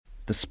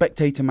The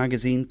Spectator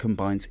magazine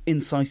combines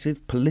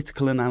incisive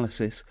political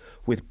analysis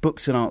with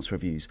books and arts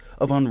reviews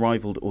of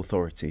unrivalled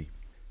authority.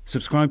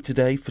 Subscribe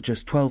today for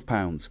just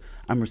 £12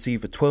 and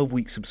receive a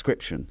 12-week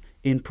subscription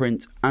in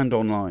print and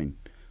online,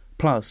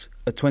 plus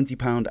a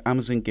 £20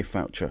 Amazon gift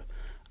voucher,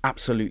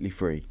 absolutely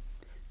free.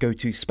 Go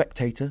to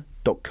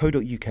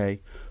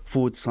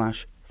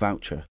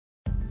spectator.co.uk/voucher.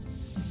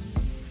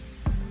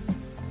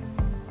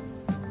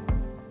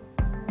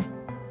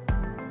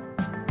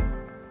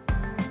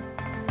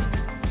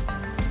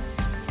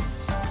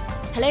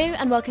 Hello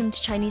and welcome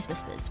to Chinese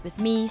Whispers with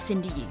me,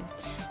 Cindy Yu.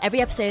 Every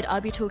episode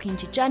I'll be talking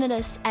to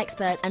journalists,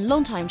 experts and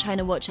long-time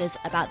China watchers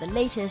about the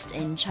latest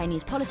in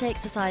Chinese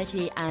politics,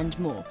 society and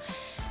more.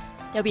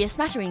 There'll be a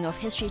smattering of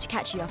history to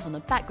catch you up on the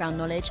background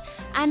knowledge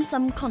and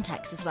some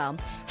context as well.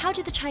 How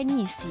do the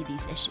Chinese see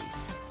these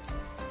issues?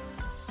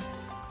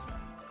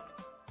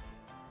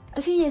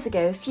 A few years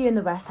ago, few in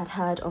the West had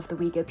heard of the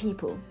Uyghur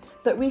people,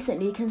 but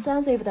recently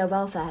concerns over their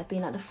welfare have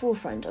been at the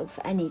forefront of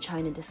any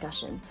China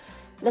discussion.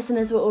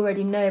 Listeners will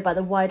already know about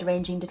the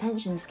wide-ranging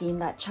detention scheme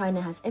that China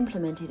has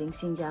implemented in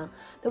Xinjiang,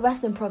 the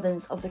western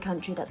province of the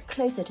country that's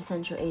closer to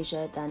Central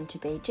Asia than to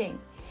Beijing.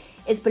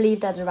 It's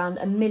believed that around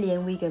 1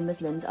 million Uyghur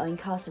Muslims are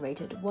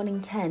incarcerated, 1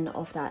 in 10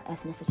 of that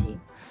ethnicity.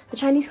 The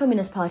Chinese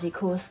Communist Party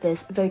calls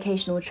this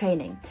vocational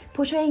training,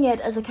 portraying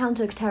it as a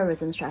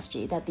counter-terrorism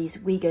strategy that these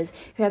Uyghurs,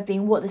 who have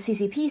been what the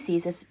CCP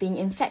sees as being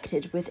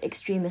infected with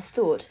extremist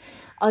thought,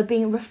 are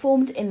being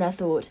reformed in their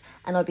thought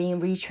and are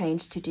being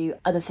retrained to do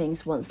other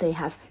things once they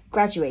have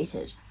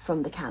graduated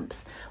from the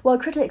camps, while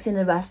critics in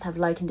the West have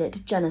likened it to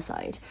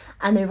genocide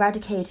and the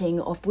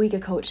eradicating of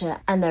Uyghur culture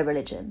and their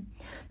religion.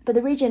 But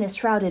the region is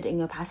shrouded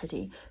in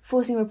opacity,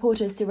 forcing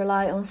reporters to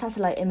rely on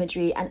satellite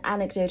imagery and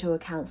anecdotal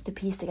accounts to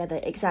piece together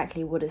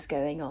exactly what is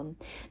going on.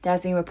 There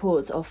have been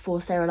reports of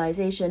forced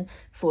sterilisation,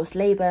 forced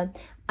labour,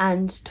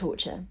 and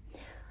torture.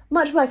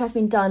 Much work has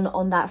been done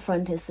on that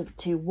front as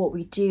to what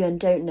we do and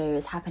don't know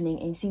is happening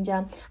in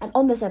Xinjiang, and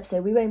on this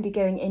episode we won't be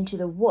going into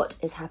the what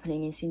is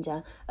happening in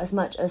Xinjiang as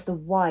much as the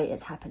why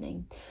it's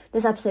happening.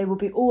 This episode will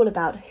be all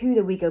about who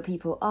the Uyghur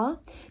people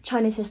are,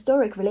 China's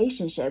historic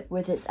relationship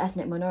with its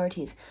ethnic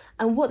minorities,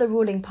 and what the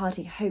ruling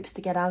party hopes to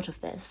get out of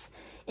this.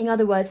 In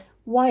other words,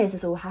 why is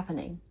this all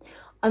happening?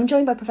 I'm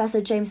joined by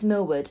Professor James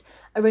Millward,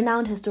 a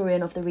renowned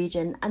historian of the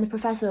region and the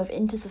Professor of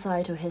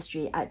Intersocietal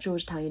History at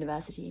Georgetown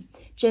University.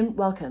 Jim,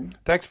 welcome.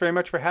 Thanks very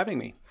much for having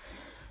me.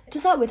 To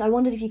start with, I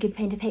wondered if you could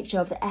paint a picture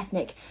of the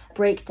ethnic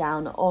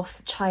breakdown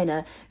of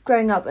China.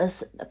 Growing up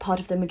as a part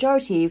of the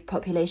majority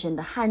population,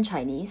 the Han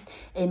Chinese,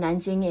 in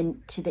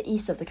Nanjing, to the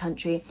east of the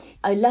country,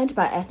 I learned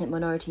about ethnic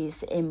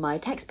minorities in my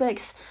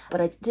textbooks,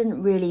 but I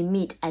didn't really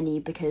meet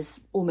any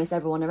because almost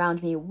everyone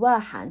around me were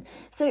Han.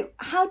 So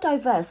how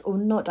diverse or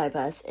not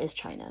diverse is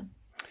China?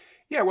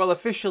 Yeah, well,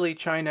 officially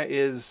China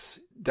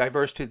is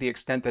diverse to the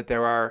extent that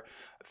there are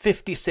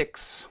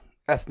 56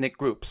 ethnic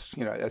groups,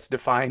 that's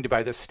defined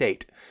by the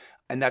state.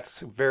 And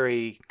that's a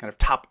very kind of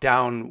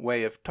top-down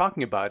way of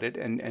talking about it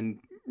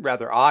and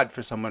rather odd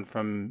for someone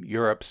from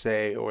Europe,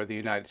 say, or the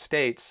United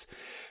States,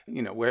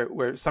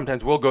 where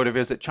sometimes we'll go to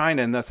visit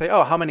China and they'll say,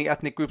 oh, how many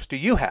ethnic groups do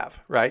you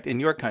have, right, in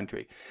your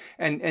country?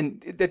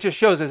 And that just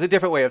shows there's a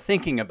different way of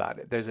thinking about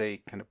it. There's a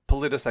kind of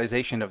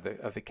politicization of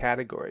the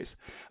categories.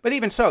 But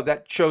even so,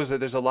 that shows that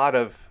there's a lot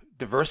of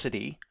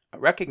diversity,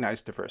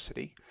 recognized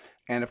diversity.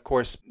 And of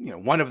course,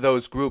 one of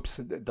those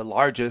groups, the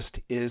largest,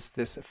 is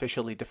this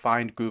officially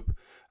defined group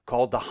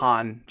called the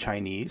Han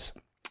Chinese.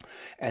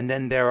 And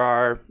then there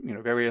are,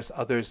 various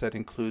others that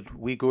include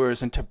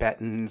Uyghurs and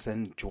Tibetans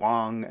and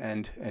Zhuang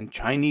and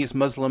Chinese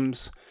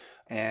Muslims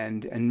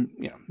and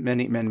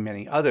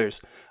many others.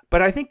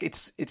 But I think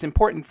it's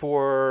important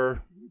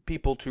for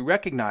people to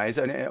recognize,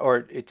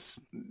 or it's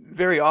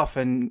very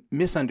often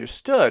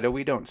misunderstood, or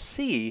we don't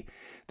see,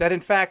 that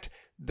in fact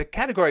the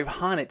category of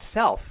Han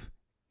itself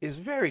is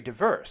very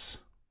diverse.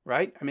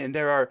 Right? I mean,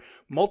 there are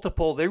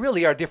there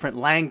really are different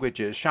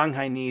languages,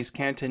 Shanghainese,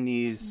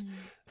 Cantonese,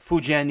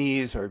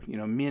 Fujianese, or,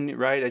 Min,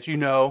 right? As you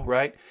know,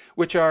 right?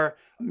 Which are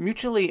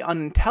mutually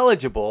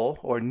unintelligible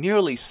or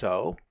nearly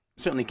so.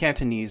 Certainly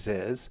Cantonese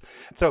is.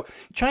 So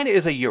China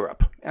is a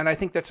Europe. And I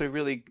think that's a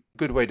really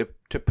good way to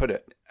put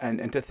it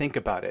and to think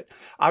about it.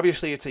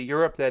 Obviously, it's a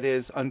Europe that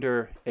is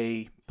under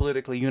a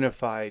politically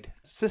unified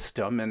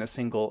system and a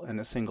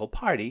single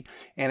party.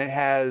 And it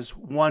has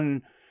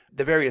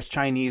the various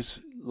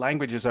Chinese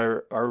languages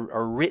are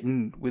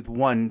written with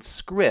one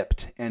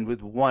script and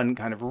with one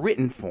kind of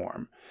written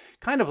form,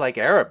 kind of like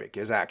Arabic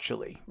is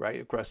actually, right,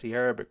 across the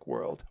Arabic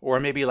world, or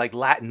maybe like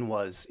Latin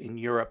was in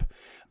Europe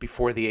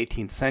before the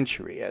 18th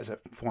century as a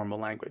formal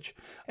language.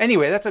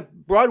 Anyway, that's a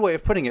broad way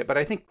of putting it, but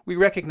I think we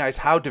recognize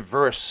how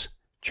diverse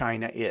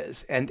China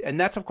is. And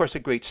that's, of course, a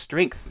great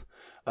strength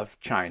of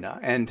China.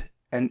 And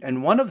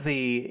one of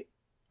the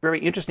very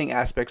interesting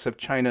aspects of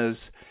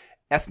China's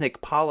ethnic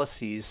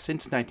policies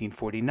since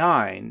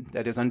 1949,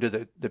 that is under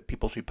the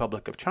People's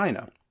Republic of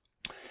China,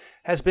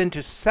 has been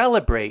to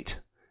celebrate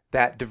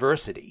that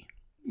diversity,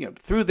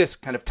 through this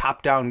kind of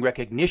top-down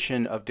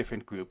recognition of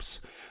different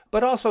groups,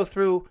 but also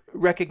through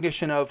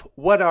recognition of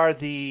what are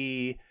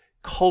the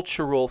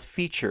cultural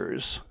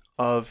features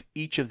of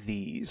each of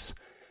these.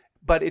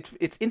 But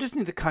it's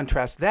interesting to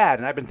contrast that,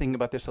 and I've been thinking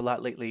about this a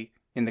lot lately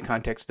in the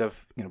context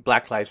of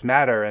Black Lives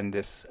Matter and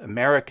this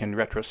American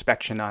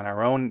retrospection on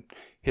our own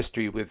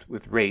history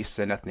with race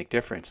and ethnic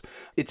difference.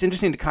 It's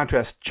interesting to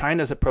contrast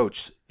China's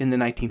approach in the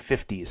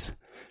 1950s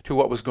to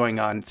what was going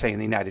on, say, in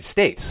the United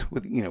States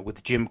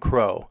with Jim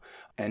Crow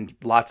and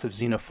lots of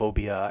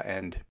xenophobia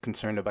and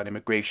concern about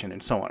immigration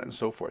and so on and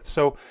so forth.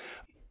 So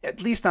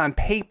at least on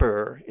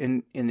paper,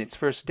 in its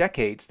first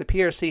decades, the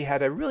PRC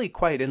had a really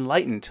quite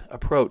enlightened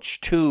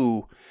approach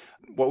to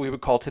what we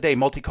would call today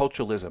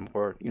multiculturalism,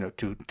 or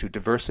to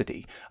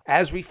diversity,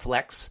 as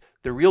reflects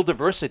the real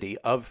diversity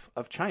of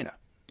China.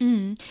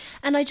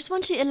 And I just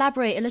want to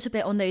elaborate a little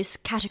bit on those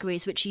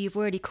categories which you've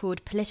already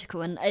called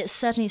political, and it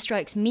certainly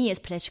strikes me as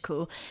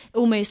political,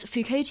 almost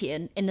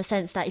Foucaultian, in the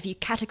sense that if you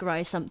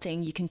categorize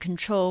something, you can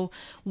control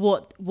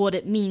what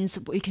it means.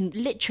 You can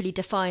literally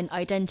define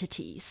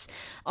identities.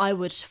 I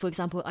would, for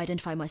example,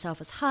 identify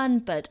myself as Han,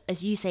 but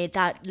as you say,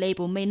 that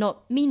label may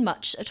not mean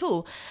much at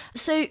all.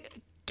 So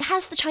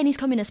has the Chinese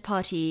Communist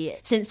Party,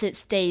 since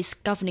its days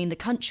governing the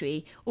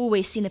country,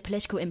 always seen the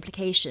political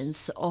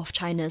implications of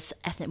China's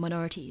ethnic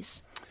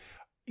minorities?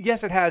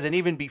 Yes, it has. And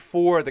even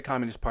before the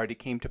Communist Party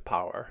came to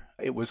power,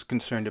 it was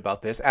concerned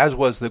about this, as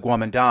was the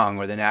Kuomintang,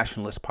 or the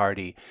Nationalist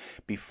Party,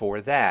 before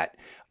that.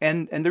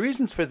 And the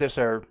reasons for this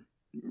are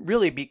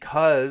really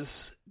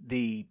because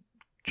the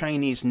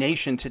Chinese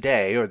nation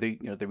today, or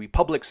the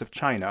republics of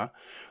China,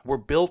 were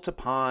built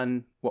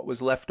upon what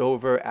was left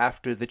over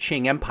after the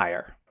Qing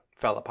Empire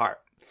fell apart.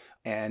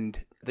 And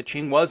the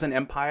Qing was an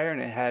empire,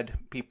 and it had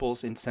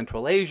peoples in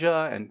Central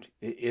Asia, and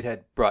it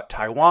had brought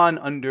Taiwan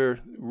under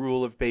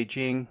rule of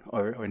Beijing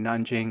or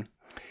Nanjing.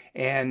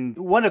 And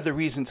one of the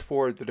reasons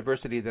for the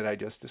diversity that I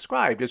just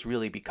described is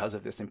really because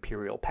of this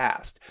imperial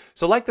past.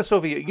 So like the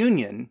Soviet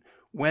Union,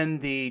 when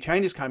the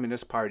Chinese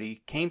Communist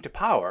Party came to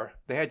power,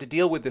 they had to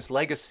deal with this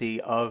legacy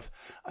of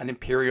an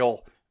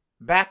imperial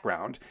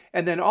background.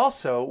 And then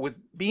also with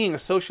being a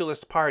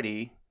socialist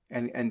party,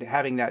 and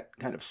having that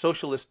kind of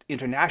socialist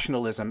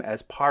internationalism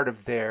as part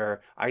of their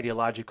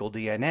ideological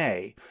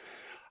DNA,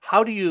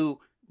 how do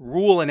you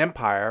rule an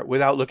empire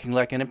without looking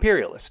like an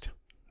imperialist,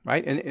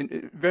 right?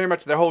 And very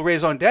much their whole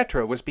raison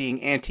d'etre was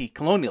being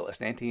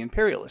anti-colonialist,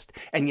 anti-imperialist.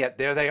 And yet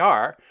there they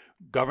are,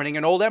 governing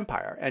an old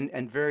empire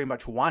and very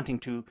much wanting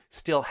to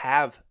still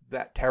have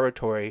that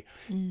territory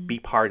be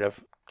part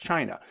of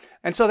China.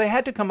 And so they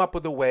had to come up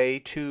with a way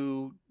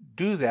to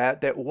do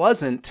that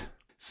wasn't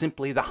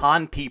simply the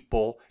Han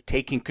people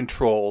taking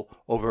control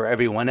over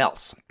everyone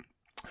else.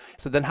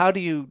 So then how do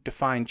you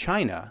define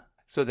China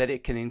so that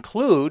it can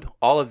include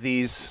all of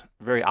these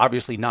very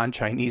obviously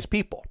non-Chinese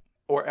people?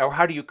 Or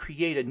how do you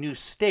create a new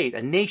state,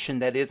 a nation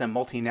that is a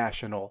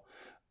multinational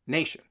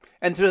nation?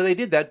 And so they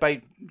did that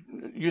by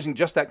using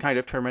just that kind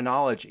of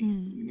terminology,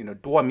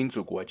 多民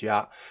族国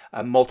家,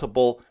 a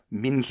multiple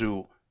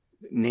minzu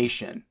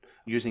nation,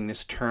 using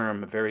this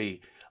term, a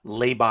very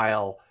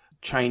labile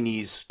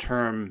Chinese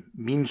term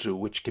minzu,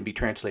 which can be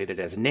translated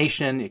as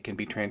nation, it can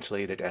be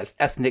translated as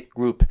ethnic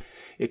group,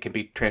 it can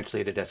be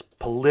translated as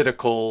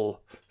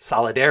political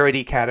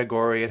solidarity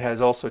category. It has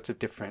all sorts of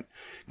different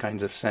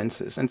kinds of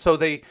senses. And so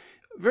they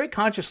very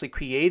consciously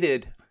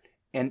created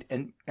and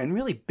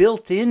really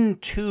built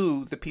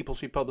into the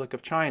People's Republic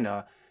of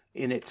China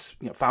in its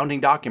founding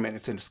document,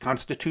 it's in its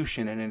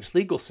constitution and in its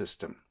legal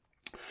system,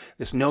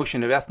 this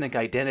notion of ethnic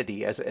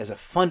identity as a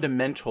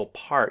fundamental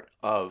part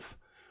of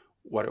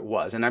what it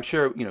was. And I'm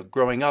sure,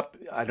 growing up,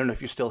 I don't know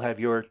if you still have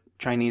your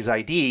Chinese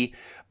ID,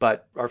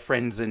 but our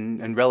friends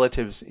and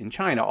relatives in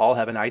China all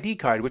have an ID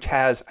card which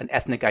has an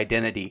ethnic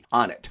identity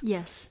on it.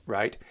 Yes.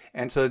 Right?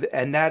 And so,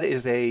 and that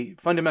is a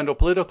fundamental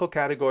political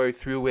category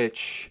through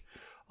which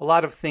a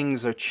lot of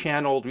things are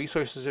channeled,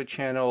 resources are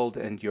channeled,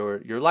 and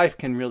your life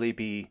can really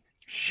be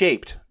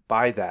shaped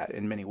by that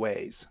in many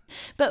ways.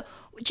 But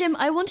Jim,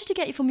 I wanted to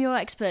get from your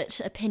expert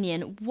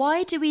opinion,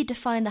 why do we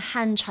define the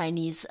Han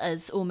Chinese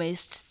as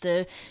almost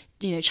the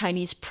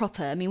Chinese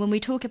proper? I mean, when we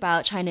talk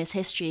about China's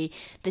history,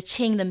 the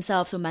Qing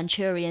themselves were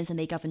Manchurians and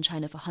they governed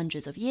China for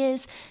hundreds of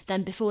years.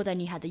 Then before then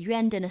you had the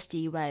Yuan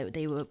dynasty where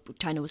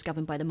China was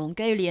governed by the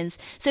Mongolians.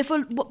 So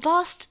for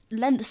vast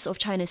lengths of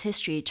China's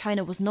history,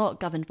 China was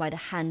not governed by the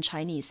Han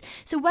Chinese.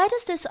 So where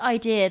does this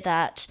idea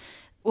that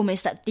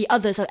the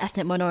others are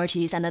ethnic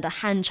minorities and that the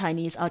Han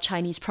Chinese are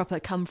Chinese proper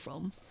come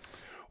from?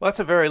 Well,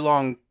 that's a very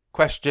long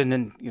question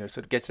and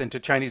sort of gets into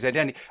Chinese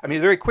identity. I mean,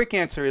 the very quick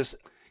answer is,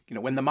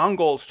 when the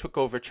Mongols took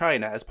over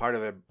China as part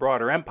of a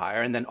broader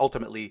empire, and then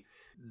ultimately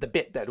the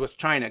bit that was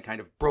China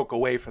kind of broke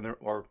away from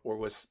or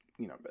was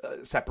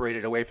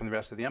separated away from the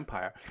rest of the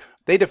empire,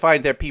 they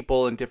defined their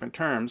people in different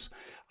terms.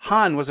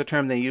 Han was a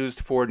term they used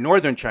for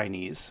northern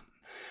Chinese,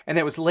 and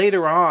it was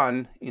later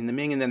on in the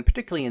Ming and then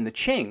particularly in the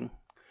Qing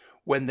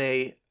when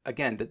the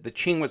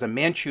Qing was a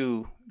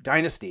Manchu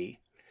dynasty,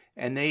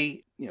 and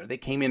they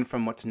came in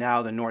from what's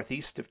now the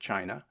northeast of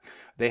China.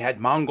 They had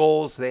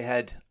Mongols, they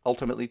had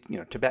ultimately,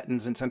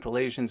 Tibetans and Central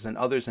Asians and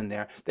others in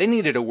there. They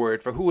needed a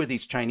word for who are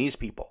these Chinese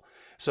people.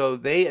 So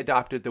they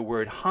adopted the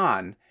word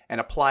Han,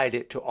 and applied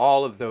it to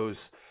all of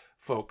those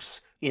folks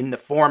in the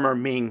former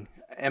Ming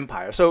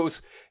Empire. So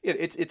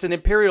it's an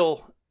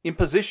imperial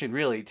imposition,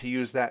 really, to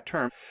use that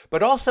term.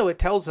 But also it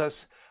tells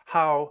us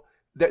how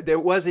there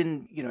was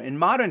in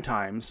modern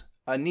times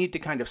a need to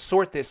kind of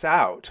sort this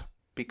out,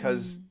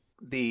 because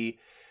the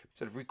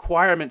sort of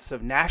requirements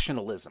of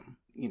nationalism,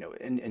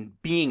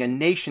 and being a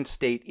nation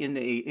state in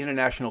the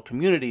international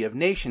community of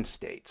nation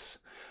states,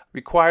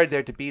 required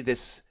there to be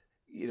this,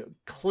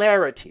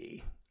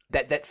 clarity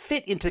that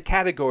fit into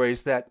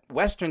categories that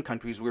Western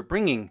countries were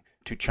bringing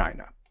to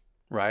China,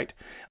 right?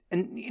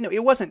 And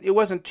it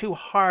wasn't too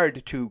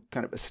hard to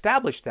kind of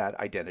establish that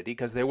identity,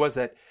 because there was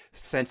that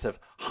sense of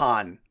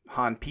Han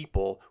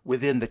people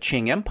within the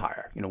Qing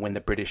Empire, when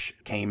the British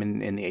came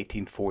in the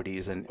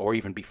 1840s, or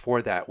even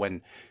before that,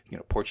 when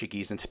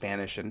Portuguese and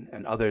Spanish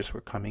and others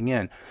were coming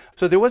in.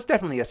 So there was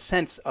definitely a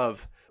sense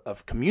of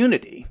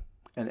community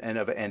and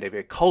of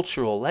a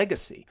cultural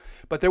legacy,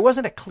 but there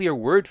wasn't a clear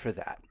word for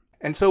that.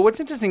 And so what's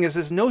interesting is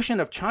this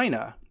notion of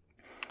China.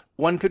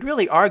 One could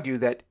really argue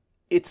that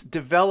it's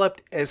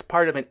developed as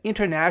part of an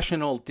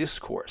international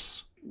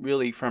discourse,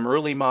 really from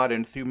early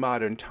modern through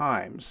modern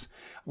times,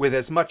 with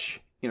as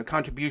much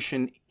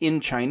contribution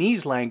in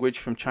Chinese language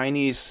from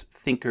Chinese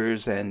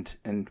thinkers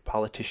and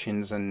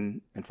politicians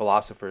and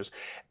philosophers,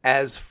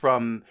 as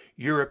from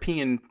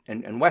European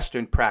and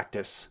Western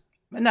practice,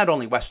 and not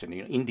only Western,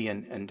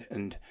 Indian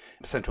and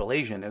Central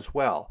Asian as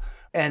well.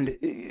 And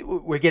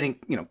we're getting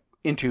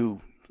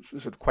into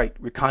sort of quite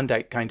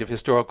recondite kind of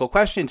historical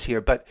questions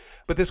here, but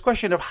this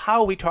question of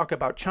how we talk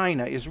about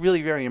China is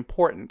really very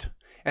important,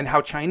 and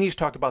how Chinese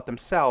talk about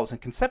themselves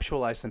and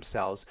conceptualize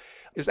themselves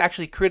is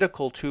actually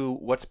critical to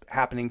what's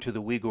happening to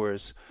the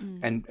Uyghurs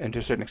and to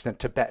a certain extent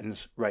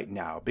Tibetans right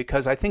now.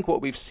 Because I think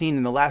what we've seen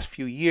in the last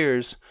few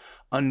years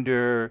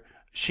under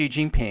Xi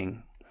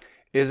Jinping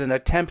is an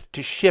attempt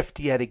to shift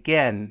yet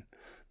again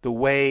the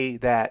way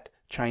that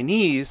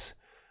Chinese,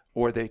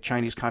 or the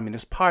Chinese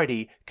Communist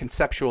Party,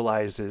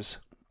 conceptualizes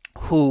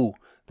who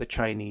the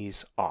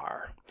Chinese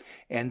are.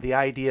 And the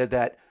idea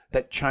that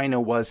China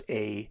was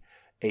a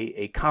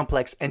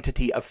complex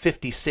entity of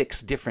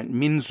 56 different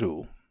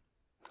Minzu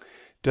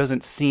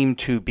doesn't seem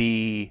to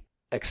be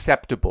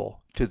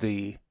acceptable to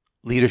the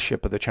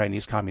leadership of the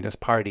Chinese Communist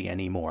Party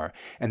anymore.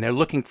 And they're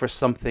looking for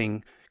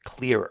something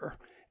clearer.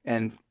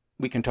 And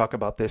we can talk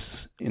about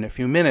this in a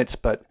few minutes,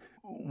 but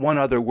one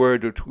other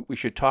word which we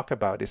should talk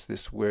about is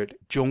this word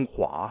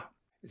Zhonghua.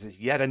 This is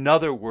yet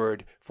another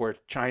word for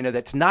China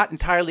that's not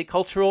entirely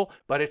cultural,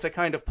 but it's a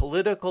kind of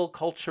political,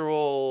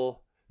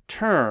 cultural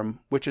term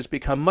which has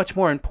become much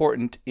more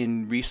important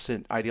in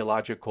recent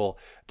ideological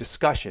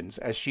discussions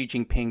as Xi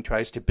Jinping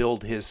tries to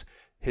build his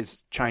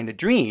China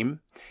dream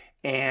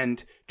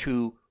and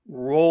to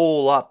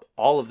roll up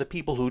all of the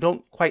people who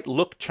don't quite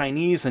look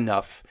Chinese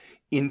enough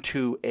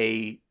into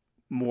a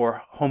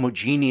more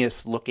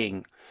homogeneous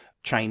looking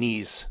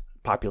Chinese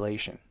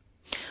population.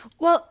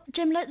 Well,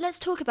 Jim, let's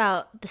talk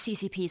about the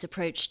CCP's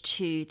approach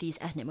to these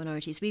ethnic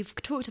minorities. We've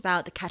talked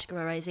about the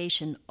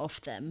categorization of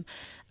them.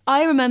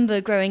 I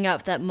remember growing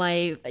up that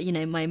my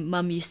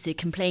mum used to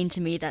complain to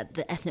me that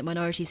the ethnic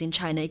minorities in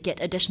China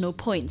get additional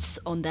points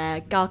on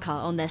their gaokao,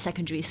 on their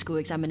secondary school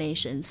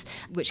examinations,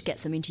 which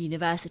gets them into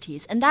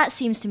universities. And that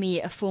seems to me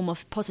a form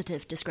of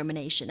positive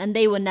discrimination. And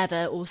they were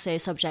never also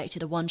subject to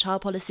the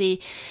one-child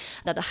policy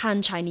that the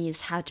Han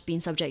Chinese had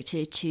been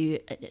subjected to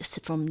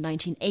from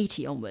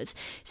 1980 onwards.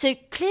 So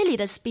clearly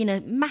there's been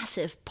a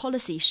massive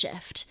policy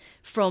shift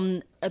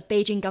from a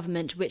Beijing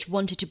government which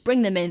wanted to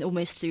bring them in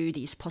almost through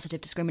these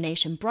positive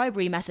discrimination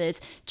bribery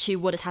methods to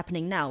what is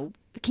happening now.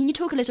 Can you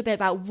talk a little bit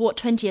about what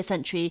 20th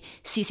century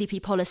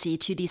CCP policy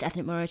to these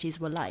ethnic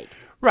minorities were like?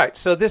 Right.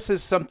 So this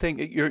is something,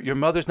 your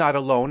mother's not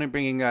alone in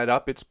bringing that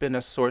up. It's been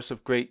a source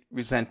of great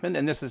resentment.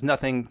 And this is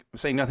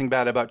saying nothing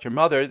bad about your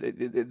mother.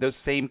 Those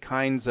same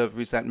kinds of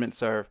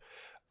resentments are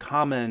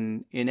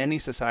common in any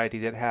society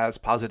that has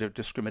positive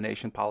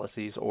discrimination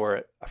policies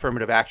or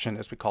affirmative action,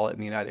 as we call it in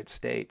the United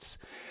States.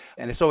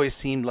 And it's always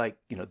seemed like,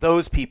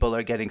 those people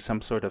are getting some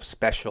sort of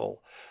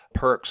special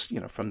perks,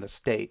 from the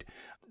state.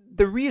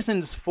 The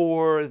reasons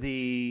for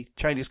the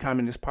Chinese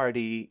Communist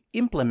Party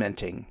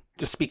implementing,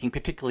 just speaking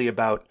particularly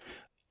about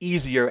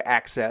easier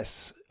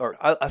access or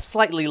a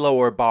slightly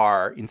lower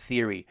bar in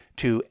theory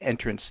to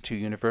entrance to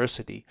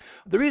university.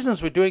 The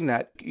reasons we're doing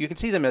that, you can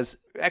see them as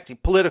actually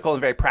political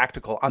and very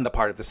practical on the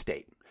part of the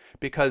state,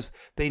 because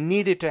they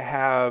needed to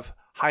have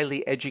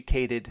highly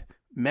educated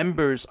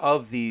members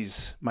of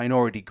these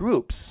minority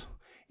groups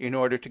in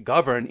order to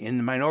govern in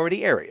the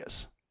minority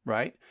areas,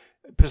 right?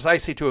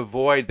 Precisely to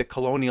avoid the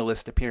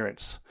colonialist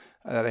appearance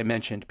that I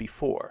mentioned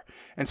before.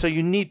 And so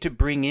you need to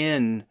bring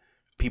in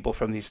people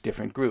from these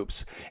different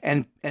groups.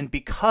 And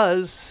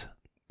because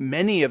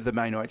many of the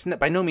minorities,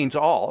 by no means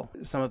all,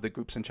 some of the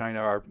groups in China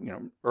are,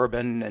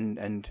 urban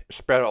and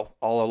spread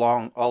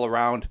all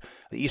around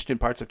the eastern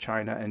parts of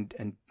China,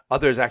 and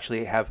others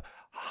actually have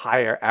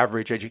higher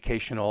average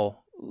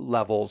educational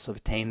levels of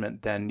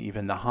attainment than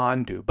even the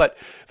Han do. But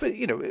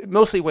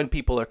mostly when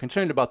people are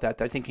concerned about that,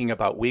 they're thinking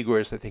about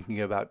Uyghurs, they're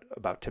thinking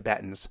about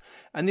Tibetans.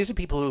 And these are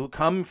people who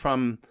come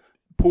from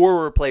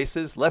poorer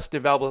places, less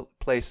developed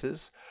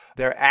places.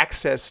 Their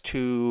access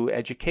to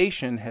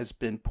education has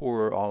been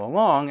poorer all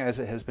along, as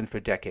it has been for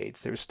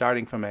decades. They're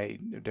starting from a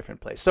different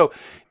place. So,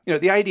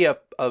 the idea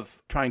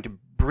of trying to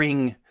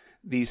bring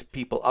these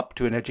people up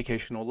to an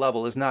educational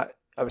level is not,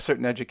 a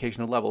certain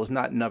educational level is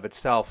not in of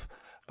itself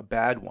a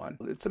bad one.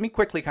 Let me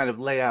quickly kind of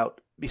lay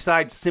out,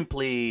 besides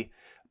simply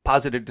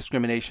positive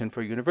discrimination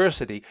for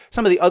university,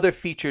 some of the other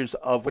features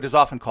of what is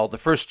often called the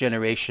first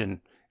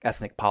generation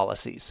ethnic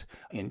policies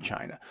in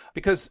China.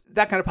 Because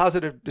that kind of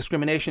positive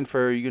discrimination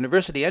for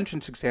university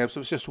entrance exams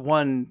was just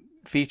one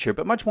feature,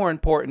 but much more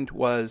important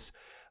was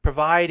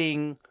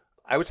providing,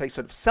 I would say,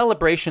 sort of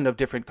celebration of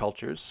different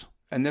cultures.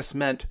 And this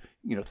meant,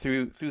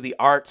 through the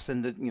arts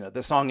and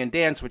the song and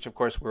dance, which of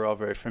course we're all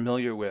very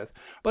familiar with,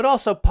 but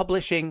also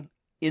publishing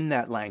in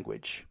that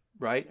language,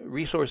 right?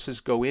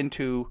 Resources go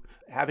into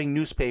having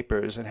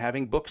newspapers and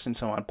having books and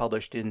so on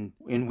published in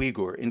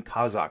Uyghur, in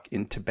Kazakh,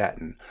 in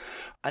Tibetan.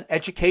 An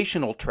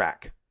educational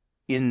track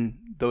in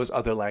those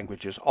other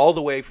languages, all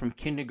the way from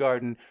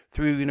kindergarten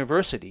through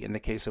university in the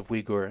case of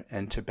Uyghur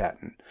and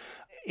Tibetan.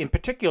 In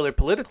particular,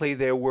 politically,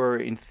 there were,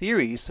 in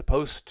theory,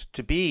 supposed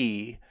to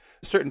be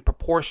certain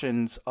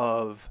proportions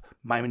of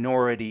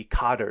minority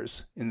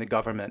cadres in the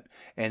government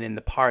and in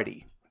the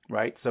party.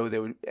 Right, so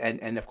there would,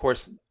 and of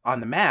course on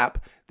the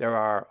map there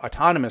are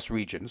autonomous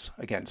regions,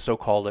 again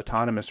so-called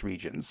autonomous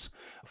regions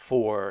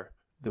for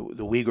the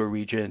Uyghur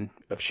region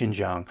of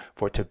Xinjiang,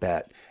 for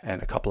Tibet,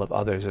 and a couple of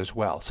others as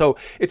well. So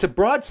it's a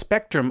broad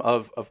spectrum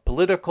of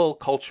political,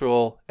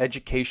 cultural,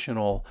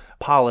 educational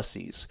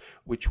policies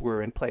which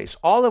were in place,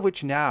 all of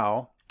which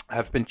now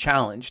have been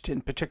challenged,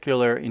 in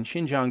particular in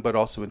Xinjiang, but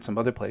also in some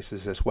other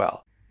places as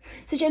well.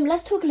 So, Jim,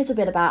 let's talk a little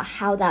bit about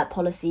how that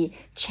policy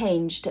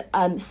changed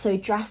so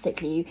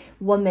drastically.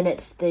 1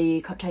 minute,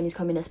 the Chinese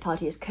Communist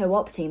Party is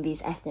co-opting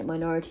these ethnic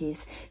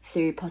minorities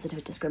through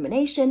positive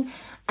discrimination,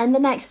 and the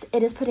next,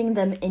 it is putting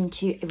them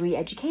into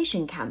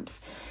re-education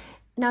camps.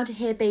 Now, to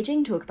hear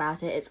Beijing talk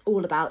about it, it's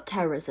all about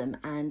terrorism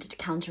and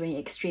countering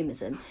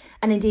extremism.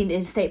 And indeed,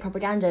 in state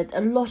propaganda,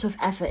 a lot of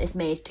effort is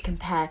made to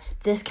compare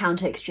this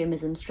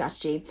counter-extremism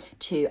strategy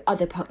to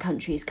other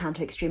countries'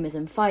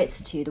 counter-extremism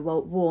fights, to the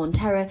war on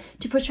terror,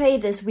 to portray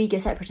this Uyghur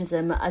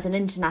separatism as an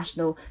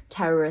international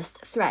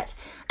terrorist threat.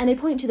 And they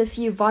point to the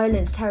few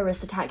violent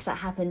terrorist attacks that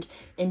happened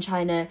in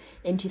China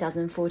in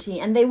 2014,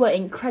 and they were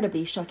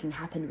incredibly shocking,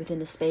 happened within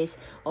the space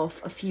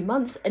of a few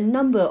months. A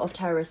number of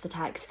terrorist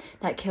attacks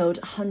that killed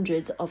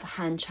hundreds of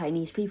Han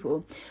Chinese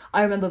people.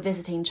 I remember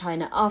visiting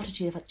China after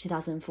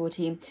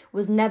 2014,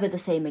 was never the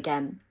same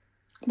again.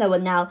 There were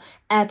now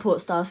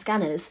airport-style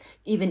scanners,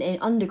 even in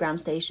underground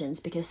stations,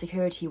 because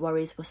security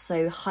worries were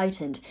so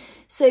heightened.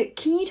 So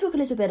can you talk a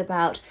little bit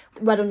about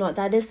whether or not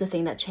that is the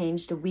thing that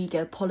changed the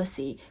Uyghur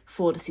policy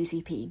for the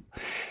CCP?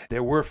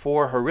 There were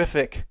 4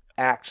 horrific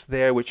acts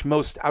there, which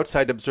most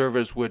outside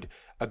observers would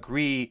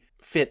agree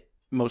fit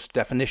most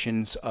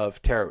definitions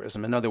of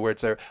terrorism. In other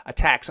words, they're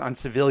attacks on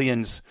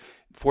civilians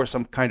for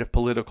some kind of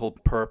political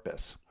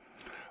purpose.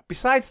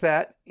 Besides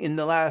that, in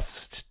the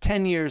last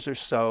 10 years or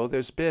so,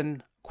 there's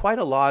been quite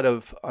a lot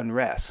of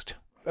unrest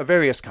of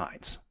various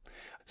kinds.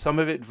 Some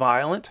of it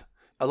violent,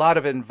 a lot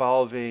of it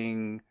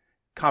involving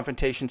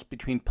confrontations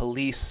between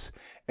police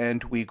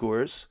and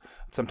Uyghurs,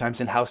 sometimes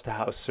in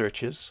house-to-house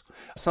searches.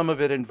 Some of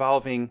it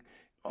involving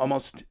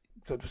almost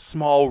sort of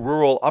small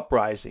rural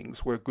uprisings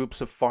where groups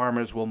of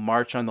farmers will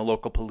march on the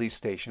local police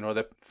station or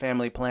the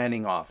family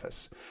planning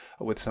office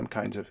with some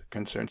kinds of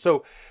concern.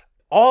 So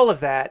all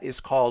of that is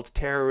called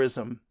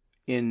terrorism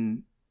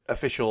in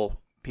official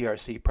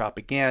PRC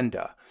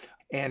propaganda.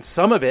 And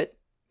some of it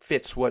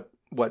fits what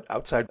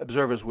outside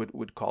observers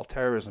would call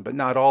terrorism, but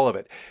not all of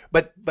it.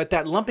 But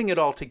that lumping it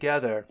all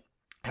together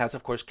has,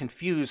 of course,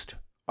 confused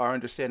our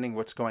understanding of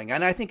what's going on.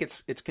 And I think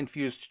it's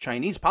confused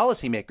Chinese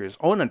policymakers'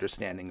 own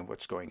understanding of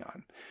what's going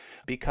on,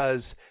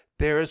 because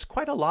there is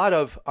quite a lot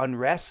of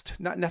unrest,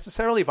 not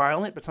necessarily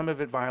violent, but some of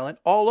it violent,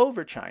 all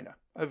over China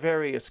of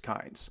various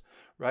kinds,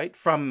 right?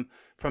 From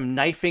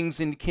knifings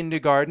in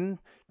kindergarten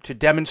to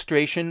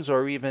demonstrations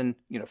or even,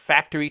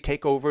 factory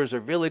takeovers or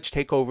village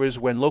takeovers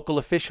when local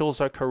officials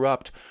are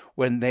corrupt,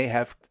 when they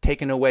have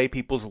taken away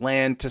people's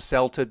land to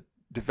sell to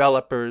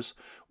developers,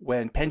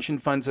 when pension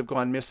funds have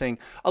gone missing,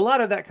 a lot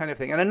of that kind of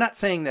thing. And I'm not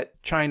saying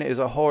that China is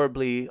a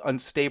horribly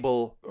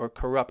unstable or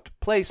corrupt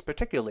place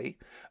particularly,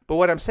 but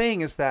what I'm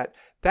saying is that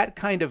that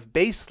kind of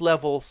base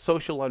level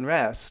social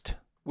unrest,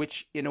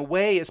 which in a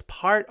way is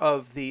part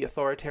of the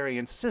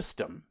authoritarian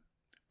system,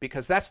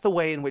 because that's the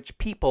way in which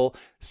people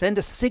send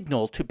a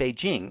signal to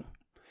Beijing.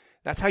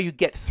 That's how you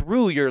get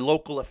through your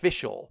local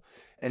official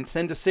and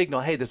send a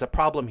signal, hey, there's a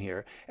problem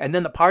here, and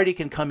then the party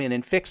can come in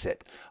and fix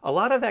it. A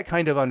lot of that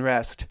kind of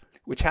unrest,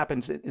 which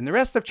happens in the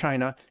rest of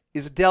China,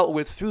 is dealt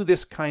with through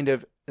this kind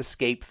of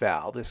escape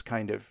valve, this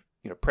kind of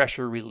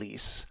pressure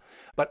release.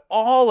 But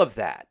all of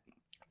that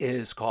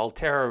is called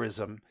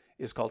terrorism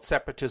is called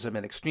separatism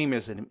and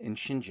extremism in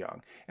Xinjiang.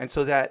 And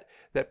so that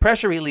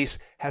pressure release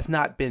has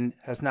not been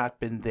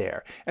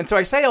there. And so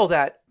I say all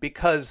that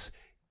because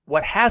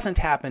what hasn't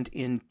happened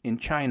in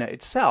China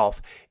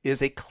itself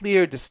is a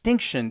clear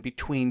distinction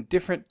between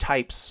different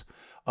types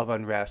of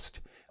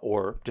unrest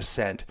or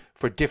dissent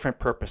for different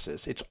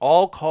purposes. It's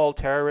all called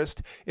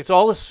terrorist. It's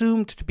all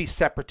assumed to be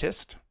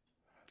separatist.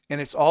 And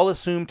it's all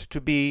assumed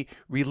to be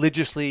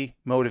religiously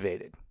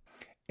motivated.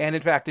 And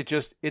in fact,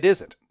 it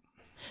isn't.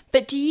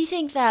 But do you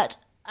think that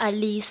at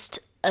least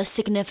a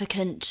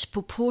significant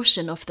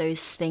proportion of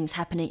those things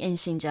happening in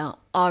Xinjiang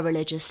are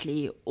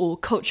religiously or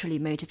culturally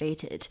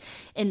motivated,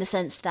 in the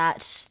sense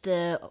that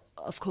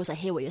of course, I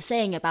hear what you're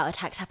saying about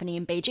attacks happening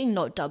in Beijing,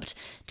 not dubbed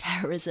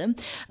terrorism,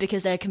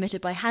 because they're committed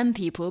by Han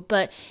people.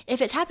 But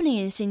if it's happening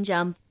in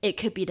Xinjiang, it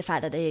could be the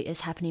fact that it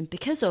is happening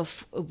because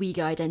of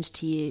Uyghur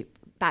identity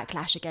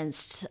backlash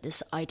against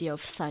this idea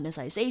of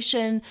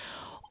Sinicization,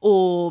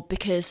 or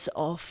because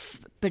of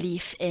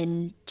belief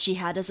in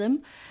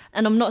jihadism.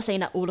 And I'm not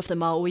saying that all of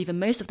them are, or even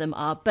most of them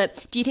are,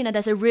 but do you think that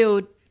there's a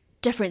real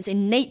difference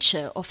in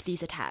nature of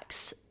these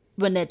attacks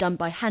when they're done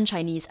by Han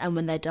Chinese and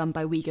when they're done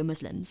by Uyghur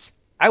Muslims?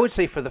 I would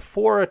say for the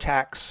 4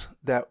 attacks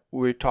that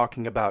we're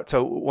talking about,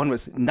 so one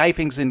was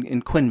knifings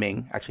in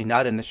Kunming, actually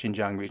not in the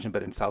Xinjiang region,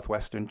 but in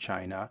southwestern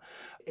China,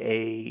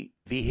 a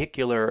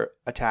vehicular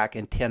attack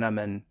in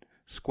Tiananmen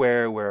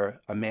Square where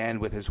a man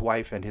with his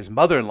wife and his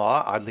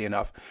mother-in-law, oddly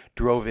enough,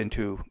 drove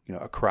into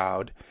a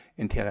crowd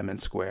in Tiananmen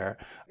Square,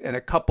 and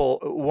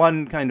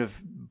one kind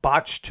of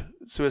botched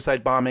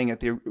suicide bombing at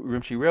the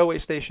Urumqi railway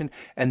station,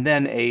 and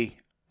then a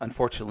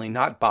unfortunately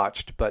not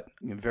botched, but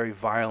very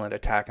violent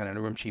attack on an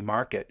Urumqi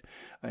market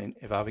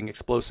involving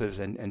explosives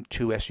and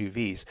 2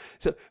 SUVs.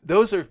 So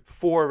those are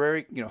 4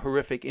 very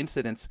horrific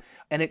incidents.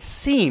 And it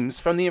seems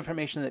from the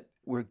information that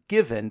we're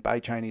given by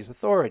Chinese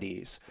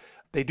authorities,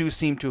 they do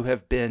seem to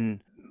have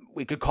been,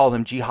 we could call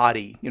them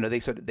jihadi.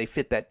 They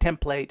fit that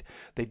template.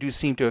 They do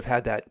seem to have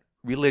had that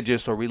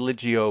religious or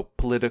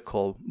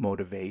religio-political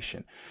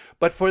motivation.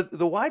 But for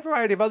the wide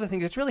variety of other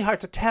things, it's really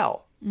hard to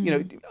tell.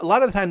 Mm-hmm. A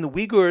lot of the time the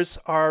Uyghurs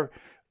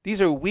these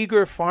are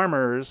Uyghur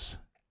farmers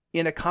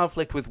in a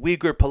conflict with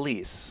Uyghur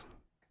police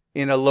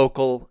in a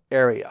local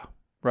area,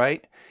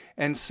 right?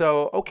 And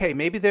so, okay,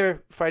 maybe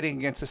they're fighting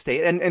against the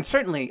state. And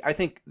certainly, I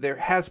think there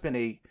has been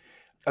a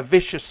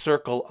vicious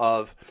circle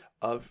of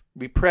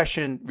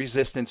repression,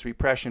 resistance,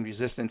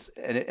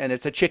 and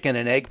it's a chicken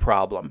and egg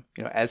problem,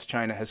 as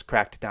China has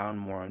cracked down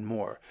more and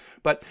more.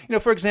 But,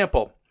 for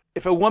example,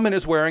 if a woman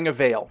is wearing a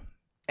veil,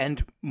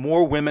 and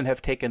more women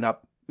have taken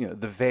up,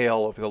 the veil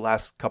over the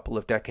last couple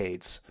of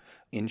decades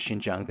in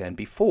Xinjiang than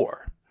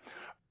before.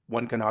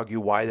 One can argue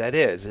why that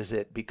is. Is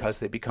it because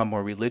they become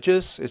more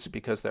religious? Is it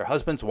because their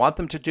husbands want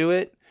them to do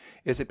it?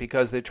 Is it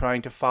because they're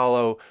trying to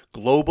follow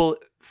global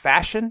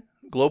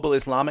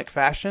Islamic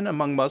fashion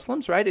among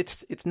Muslims, right?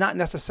 It's not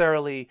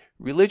necessarily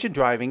religion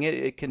driving it.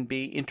 It can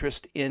be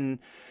interest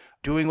in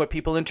doing what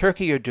people in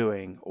Turkey are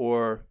doing,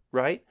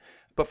 right?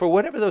 But for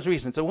whatever those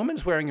reasons, a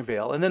woman's wearing a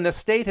veil, and then the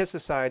state has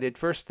decided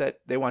first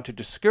that they want to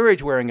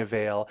discourage wearing a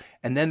veil,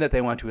 and then that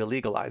they want to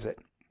illegalize it.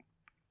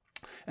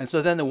 And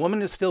so then the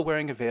woman is still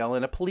wearing a veil,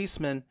 and a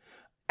policeman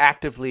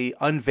actively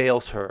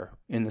unveils her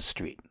in the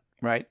street,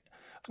 right?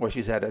 Or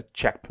she's at a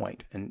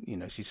checkpoint,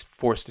 and she's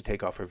forced to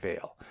take off her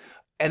veil,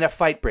 and a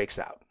fight breaks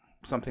out,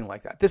 something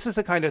like that. This is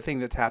the kind of thing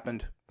that's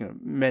happened,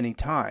 many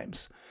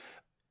times.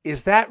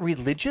 Is that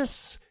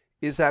religious?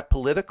 Is that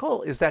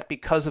political? Is that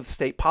because of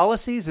state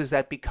policies? Is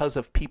that because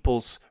of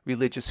people's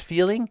religious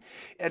feeling?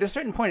 At a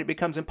certain point, it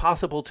becomes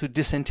impossible to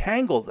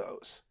disentangle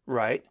those,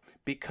 right?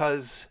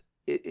 Because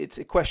it's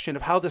a question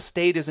of how the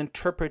state is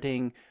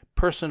interpreting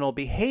personal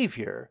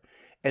behavior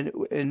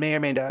and may or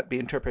may not be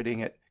interpreting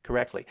it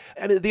correctly.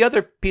 I mean, the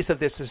other piece of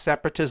this is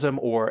separatism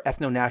or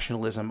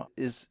ethno-nationalism,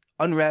 is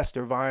unrest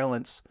or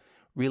violence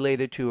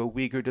related to a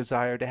Uyghur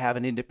desire to have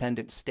an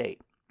independent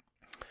state.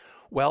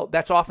 Well,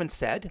 that's often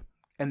said,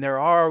 and there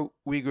are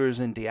Uyghurs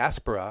in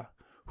diaspora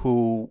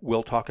who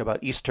will talk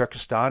about East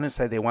Turkestan and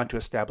say they want to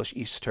establish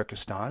East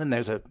Turkestan, and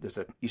there's a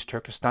East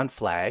Turkestan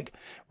flag,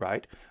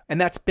 right?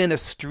 And that's been a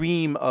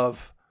stream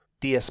of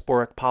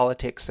diasporic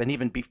politics, and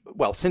even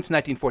since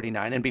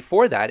 1949, and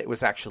before that, it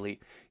was actually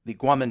the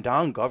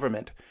Kuomintang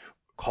government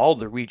called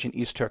the region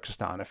East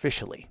Turkestan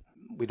officially.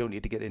 We don't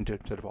need to get into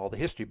sort of all the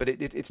history, but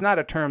it's not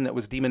a term that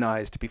was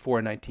demonized before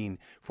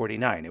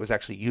 1949. It was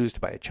actually used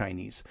by a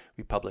Chinese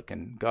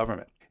Republican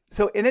government.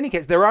 So in any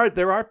case, there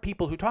are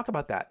people who talk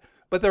about that.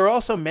 But there are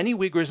also many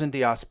Uyghurs in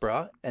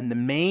diaspora, and the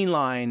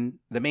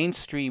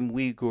mainstream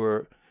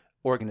Uyghur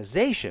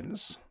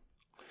organizations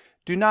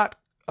do not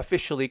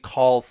officially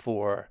call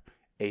for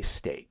a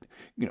state.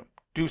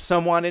 Do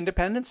some want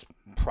independence?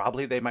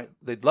 Probably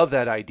they'd love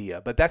that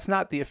idea, but that's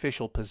not the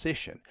official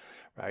position,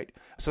 right?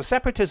 So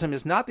separatism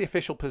is not the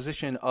official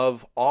position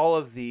of all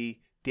of the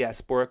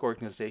diasporic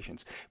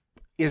organizations.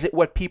 Is it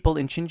what people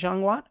in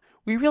Xinjiang want?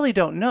 We really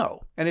don't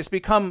know. And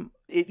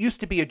it used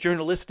to be a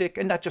journalistic,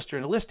 and not just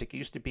journalistic, it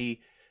used to be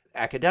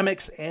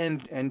academics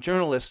and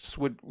journalists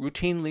would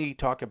routinely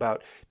talk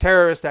about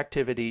terrorist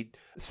activity,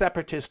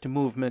 separatist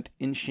movement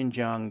in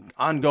Xinjiang,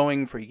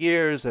 ongoing for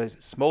years, a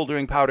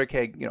smoldering powder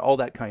keg, all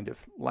that kind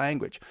of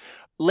language.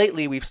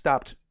 Lately, we've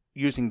stopped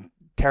using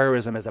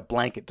terrorism as a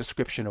blanket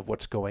description of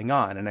what's going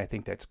on, and I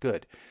think that's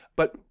good.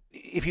 But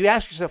if you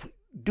ask yourself,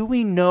 do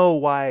we know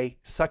why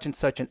such and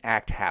such an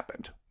act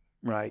happened,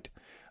 right,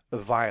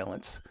 of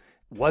violence?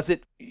 Was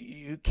it,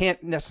 you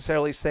can't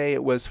necessarily say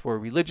it was for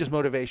religious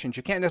motivations.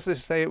 You can't necessarily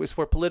say it was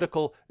for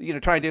political,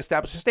 trying to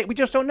establish a state. We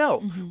just don't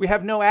know. Mm-hmm. We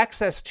have no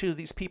access to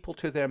these people,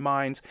 to their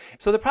minds.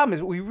 So the problem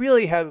is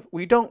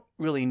we don't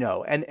really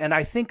know. And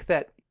I think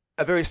that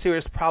a very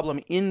serious problem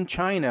in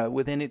China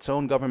within its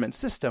own government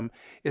system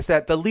is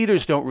that the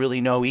leaders don't really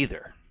know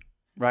either,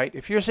 right?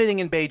 If you're sitting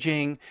in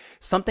Beijing,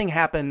 something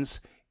happens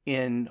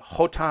in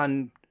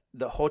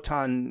the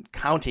Hotan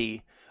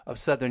County of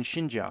southern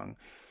Xinjiang.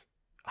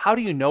 How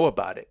do you know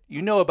about it?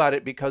 You know about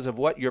it because of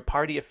what your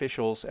party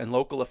officials and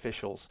local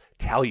officials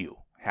tell you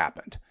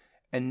happened.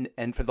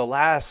 And for the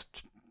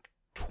last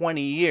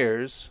 20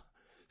 years,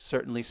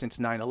 certainly since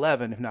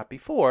 9/11, if not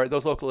before,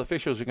 those local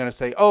officials are going to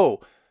say,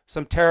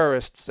 some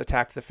terrorists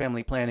attacked the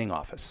family planning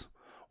office,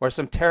 or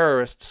some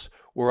terrorists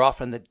were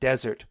off in the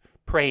desert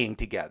praying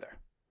together.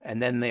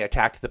 And then they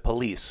attacked the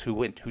police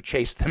who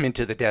chased them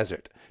into the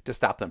desert to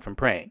stop them from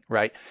praying,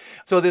 right?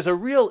 So there's a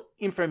real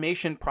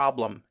information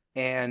problem.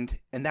 And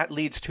that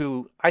leads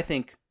to, I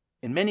think,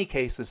 in many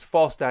cases,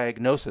 false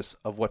diagnosis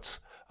of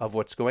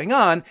what's going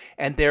on,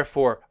 and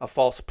therefore a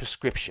false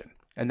prescription.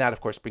 And that,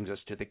 of course, brings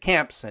us to the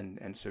camps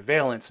and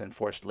surveillance and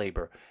forced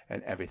labor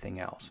and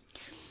everything else.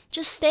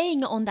 Just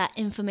staying on that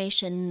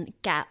information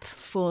gap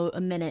for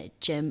a minute,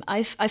 Jim,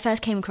 I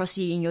first came across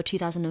you in your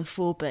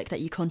 2004 book that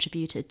you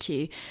contributed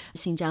to,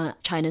 Xinjiang,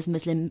 China's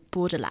Muslim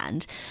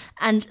Borderland.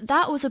 And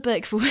that was a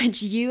book for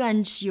which you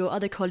and your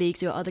other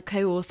colleagues, your other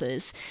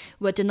co-authors,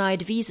 were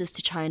denied visas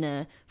to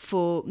China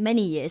for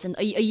many years. And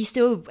are you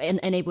still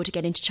unable to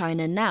get into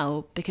China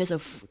now because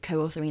of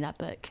co-authoring that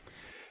book?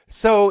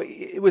 So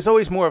it was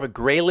always more of a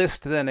gray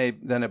list than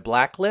a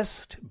black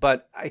list,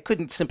 but I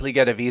couldn't simply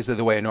get a visa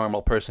the way a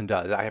normal person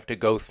does. I have to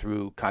go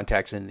through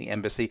contacts in the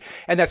embassy,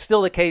 and that's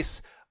still the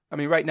case. I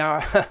mean, right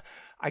now,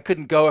 I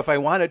couldn't go if I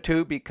wanted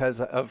to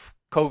because of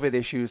COVID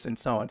issues and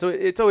so on. So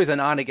it's always an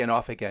on-again,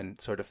 off-again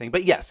sort of thing.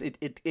 But yes,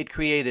 it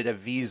created a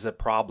visa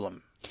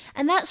problem.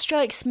 And that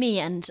strikes me,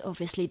 and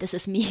obviously this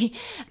is me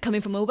coming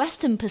from a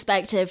Western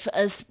perspective,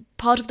 as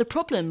part of the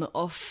problem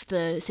of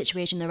the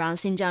situation around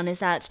Xinjiang is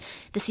that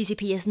the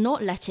CCP is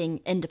not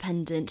letting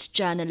independent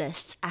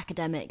journalists,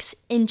 academics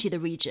into the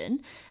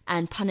region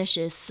and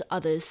punishes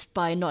others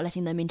by not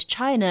letting them into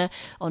China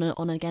on an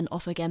on-again,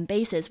 off-again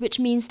basis, which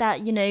means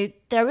that,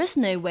 there is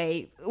no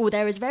way, or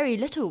there is very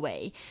little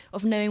way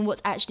of knowing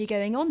what's actually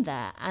going on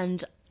there.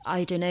 And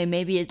I don't know,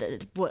 maybe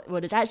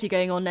what is actually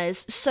going on there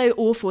is so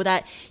awful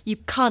that you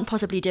can't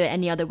possibly do it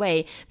any other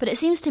way. But it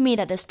seems to me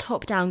that this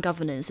top-down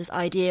governance, this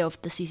idea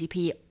of the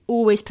CCP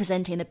always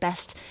presenting the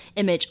best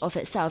image of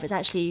itself, is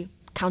actually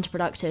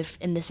counterproductive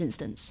in this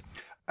instance.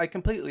 I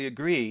completely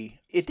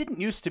agree. It didn't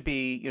used to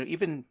be,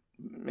 even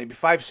maybe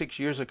 5-6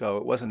 years ago,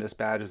 it wasn't as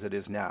bad as it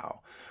is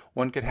now.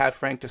 One could have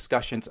frank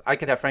discussions. I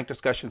could have frank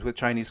discussions with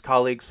Chinese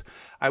colleagues.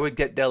 I would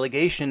get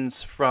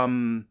delegations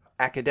from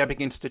academic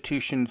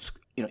institutions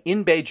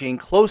in Beijing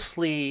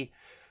closely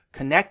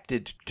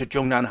connected to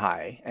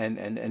Zhongnanhai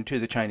and to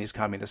the Chinese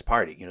Communist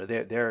Party,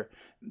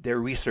 their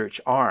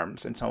research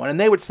arms and so on. And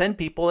they would send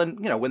people, and,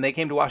 when they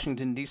came to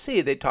Washington,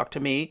 D.C., they'd talk to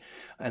me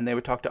and they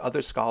would talk to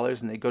other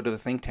scholars and they'd go to the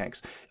think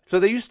tanks. So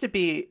there used to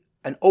be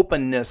an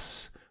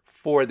openness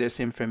for this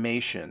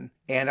information.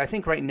 And I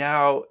think right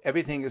now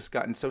everything has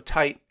gotten so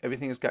tight,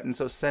 everything has gotten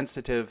so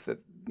sensitive that,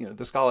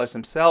 the scholars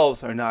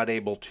themselves are not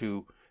able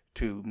to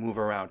move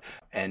around.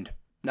 And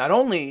not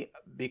only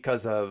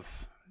because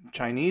of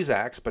Chinese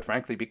acts, but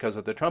frankly because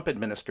of the Trump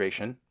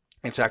administration,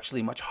 it's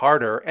actually much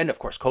harder, and of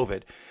course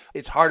COVID,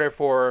 it's harder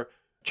for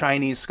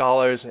Chinese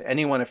scholars,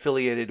 anyone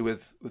affiliated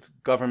with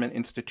government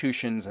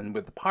institutions and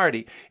with the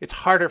party, it's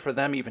harder for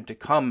them even to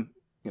come,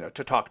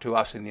 to talk to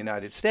us in the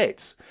United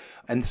States.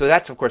 And so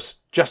that's, of course,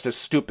 just as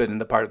stupid in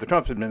the part of the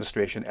Trump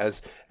administration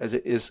as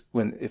it is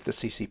if the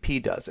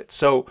CCP does it.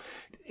 So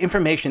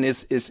information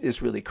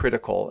is really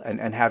critical,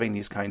 and having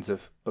these kinds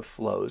of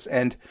flows.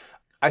 And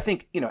I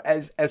think,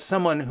 as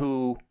someone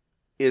who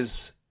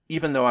is,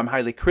 even though I'm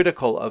highly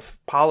critical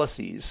of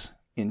policies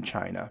in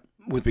China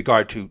with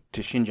regard to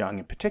Xinjiang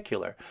in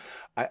particular,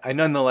 I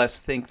nonetheless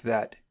think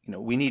that,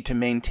 we need to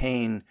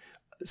maintain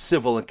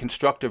civil and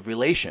constructive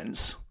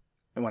relations.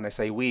 And when I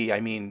say we,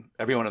 I mean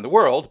everyone in the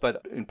world,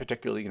 but in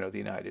particular, the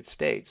United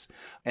States.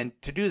 And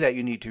to do that,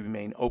 you need to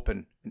remain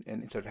open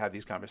and sort of have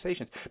these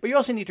conversations. But you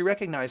also need to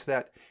recognize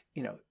that,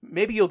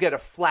 maybe you'll get a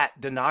flat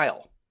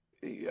denial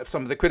of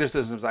some of the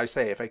criticisms I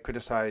say if I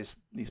criticize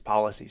these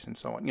policies and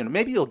so on.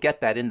 Maybe you'll get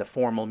that in the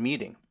formal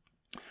meeting.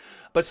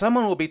 But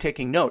someone will be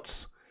taking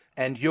notes,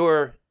 and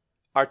your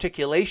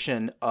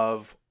articulation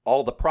of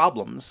all the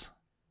problems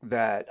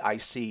that I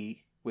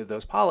see with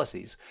those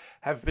policies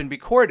have been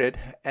recorded,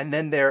 and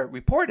then they're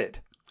reported.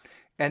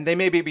 And they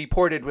may be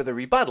reported with a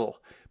rebuttal,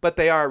 but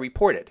they are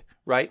reported,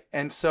 right?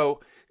 And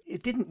so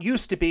it didn't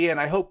used to be, and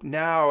I hope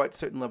now at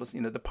certain levels,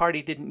 the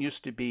party didn't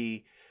used to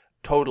be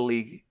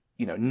totally,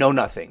 know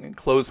nothing and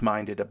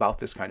closed-minded about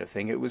this kind of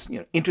thing. It was,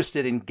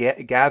 interested in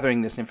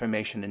gathering this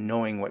information and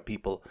knowing what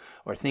people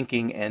are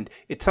thinking, and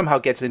it somehow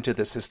gets into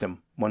the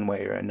system one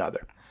way or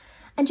another.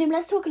 And Jim,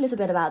 let's talk a little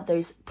bit about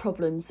those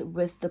problems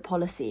with the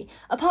policy.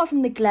 Apart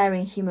from the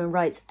glaring human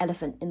rights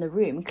elephant in the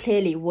room,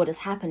 clearly what is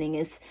happening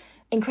is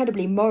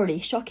incredibly morally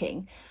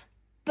shocking.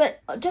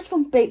 But just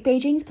from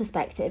Beijing's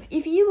perspective,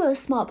 if you were a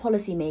smart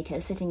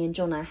policymaker sitting in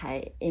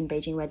Zhongnanhai in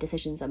Beijing where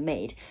decisions are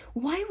made,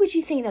 why would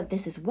you think that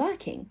this is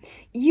working?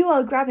 You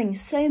are grabbing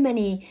so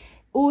many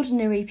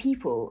ordinary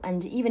people,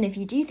 and even if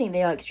you do think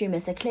they are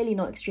extremists, they're clearly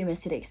not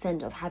extremists to the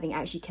extent of having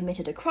actually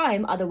committed a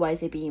crime, otherwise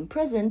they'd be in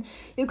prison.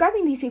 You're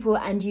grabbing these people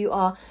and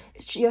you're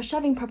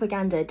shoving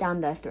propaganda down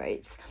their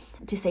throats,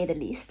 to say the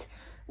least.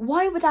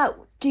 Why would that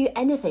do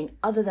anything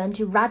other than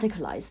to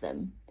radicalise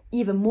them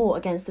even more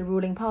against the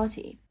ruling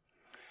party?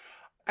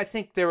 I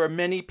think there are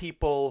many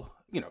people,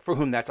 for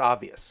whom that's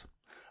obvious.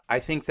 I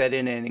think that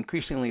in an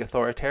increasingly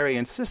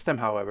authoritarian system,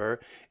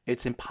 however,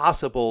 it's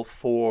impossible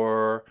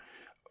for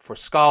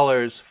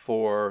scholars,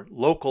 for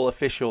local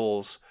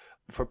officials,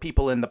 for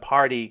people in the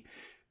party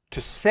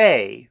to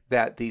say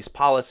that these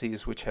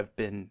policies which have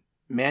been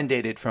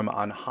mandated from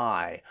on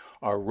high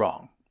are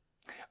wrong.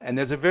 And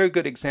there's a very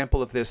good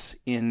example of this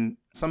in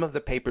some of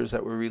the papers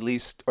that were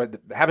released, or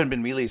that haven't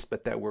been released,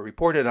 but that were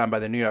reported on by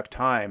the New York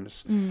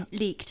Times.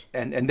 Leaked.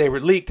 And they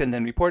were leaked and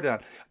then reported on.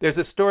 There's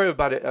a story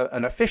about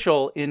an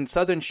official in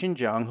southern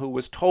Xinjiang who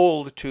was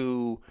told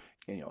to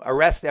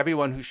arrest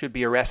everyone who should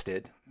be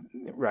arrested,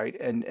 right?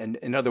 And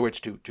in other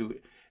words, to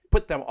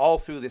put them all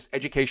through this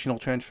educational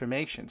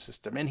transformation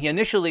system. And he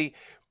initially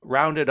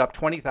rounded up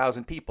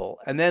 20,000 people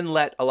and then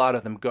let a lot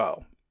of them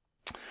go.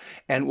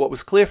 And what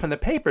was clear from the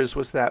papers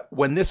was that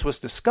when this was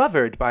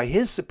discovered by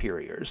his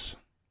superiors,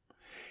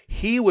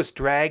 he was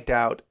dragged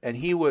out and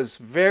he was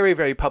very,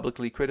 very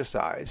publicly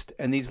criticized.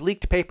 And these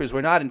leaked papers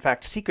were not, in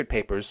fact, secret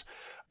papers.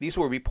 These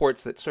were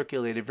reports that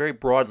circulated very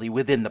broadly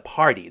within the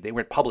party. They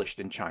weren't published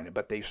in China,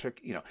 but they,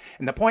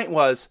 and the point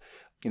was,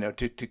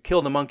 to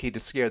kill the monkey to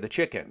scare the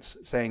chickens,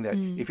 saying that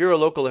if you're a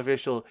local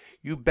official,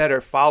 you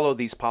better follow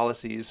these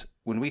policies.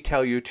 When we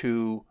tell you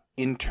to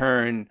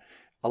intern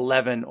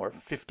 11 or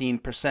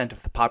 15%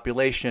 of the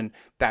population,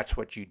 that's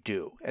what you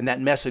do. And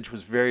that message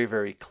was very,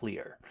 very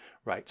clear,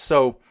 right?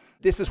 So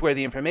this is where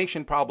the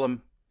information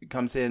problem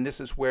comes in. This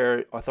is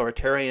where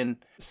authoritarian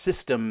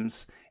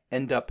systems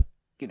end up,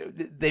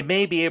 they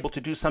may be able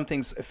to do some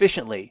things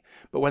efficiently,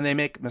 but when they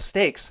make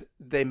mistakes,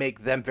 they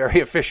make them very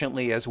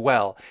efficiently as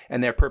well.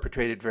 And they're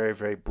perpetrated very,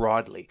 very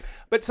broadly.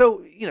 But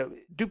so,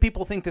 do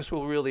people think this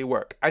will really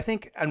work? I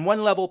think on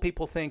one level,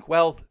 people think,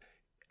 well,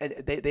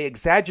 they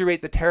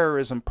exaggerate the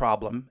terrorism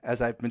problem,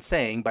 as I've been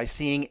saying, by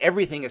seeing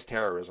everything as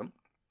terrorism,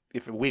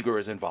 if a Uyghur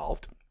is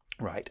involved,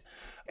 right?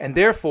 And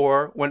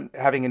therefore, when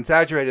having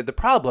exaggerated the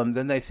problem,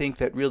 then they think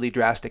that really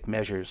drastic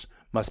measures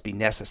must be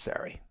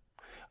necessary.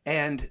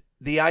 And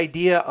the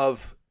idea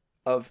of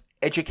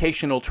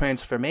educational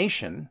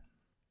transformation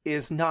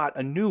is not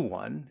a new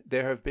one.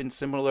 There have been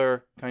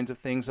similar kinds of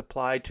things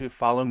applied to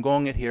Falun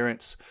Gong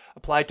adherents,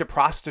 applied to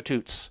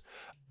prostitutes,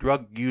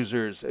 drug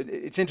users.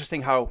 It's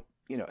interesting how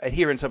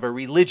adherents of a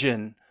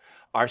religion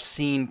are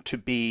seen to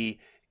be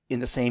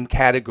in the same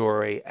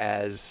category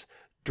as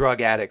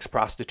drug addicts,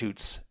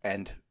 prostitutes,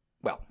 and,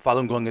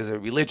 Falun Gong is a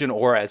religion,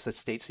 or as the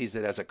state sees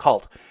it, as a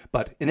cult.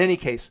 But in any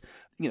case,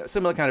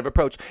 similar kind of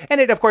approach.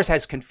 And it, of course,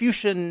 has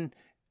Confucian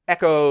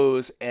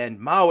echoes and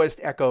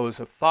Maoist echoes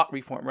of thought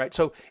reform, right?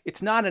 So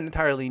it's not an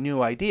entirely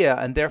new idea,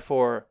 and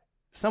therefore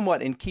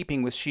somewhat in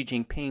keeping with Xi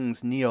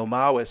Jinping's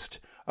neo-Maoist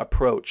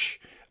approach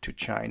to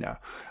China.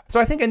 So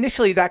I think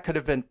initially that could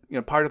have been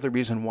part of the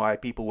reason why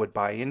people would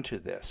buy into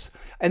this.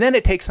 And then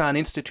it takes on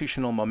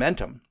institutional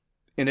momentum,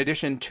 in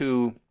addition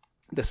to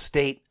the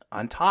state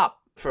on top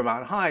from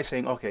on high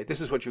saying, okay, this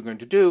is what you're going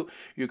to do.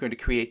 You're going to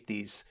create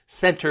these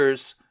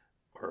centers,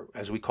 or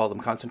as we call them,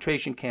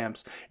 concentration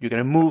camps. You're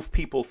going to move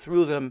people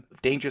through them,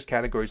 dangerous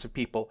categories of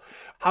people.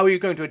 How are you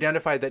going to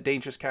identify that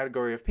dangerous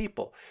category of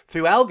people?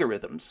 Through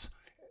algorithms.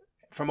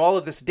 From all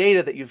of this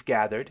data that you've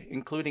gathered,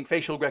 including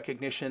facial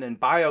recognition and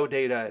bio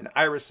data and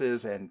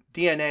irises and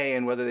DNA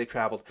and whether they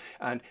traveled.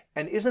 And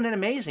isn't it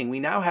amazing? We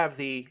now have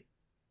the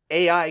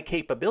AI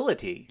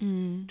capability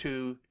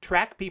to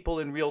track people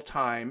in real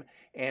time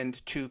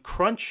and to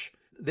crunch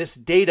this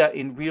data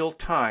in real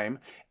time.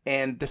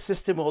 And the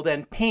system will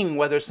then ping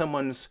whether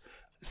someone's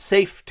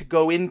safe to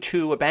go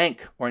into a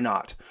bank or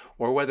not,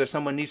 or whether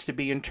someone needs to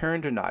be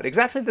interned or not.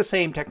 Exactly the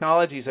same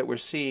technologies that we're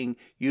seeing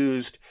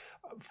used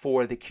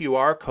for the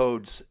QR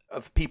codes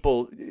of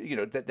people,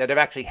 that have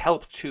actually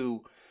helped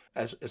to,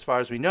 as far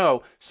as we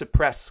know,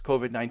 suppress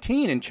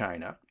COVID-19 in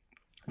China.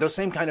 Those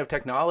same kind of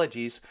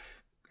technologies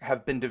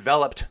have been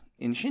developed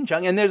in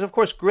Xinjiang. And there's, of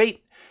course,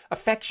 great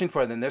affection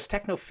for them. There's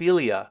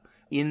technophilia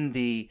in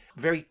the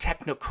very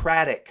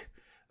technocratic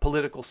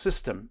political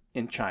system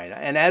in China.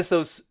 And as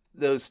those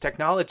those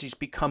technologies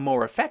become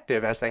more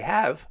effective, as they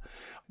have,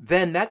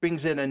 then that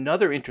brings in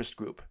another interest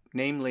group,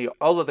 namely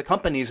all of the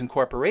companies and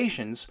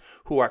corporations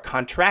who are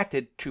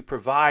contracted to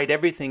provide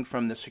everything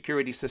from the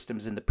security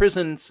systems in the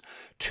prisons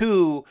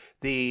to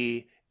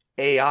the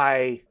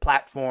AI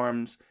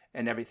platforms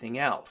and everything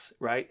else,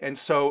 right? And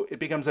so it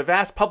becomes a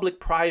vast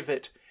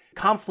public-private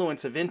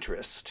confluence of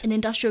interest. An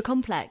industrial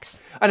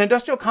complex. An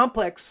industrial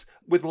complex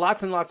with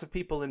lots and lots of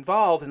people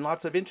involved and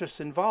lots of interests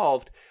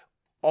involved,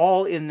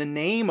 all in the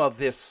name of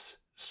this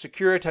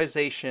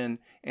securitization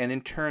and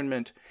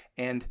internment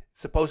and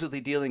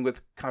supposedly dealing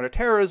with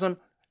counterterrorism,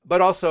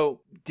 but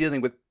also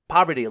dealing with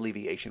poverty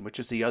alleviation, which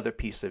is the other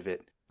piece of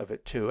it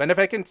too. And if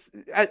I can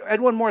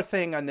add one more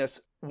thing on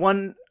this,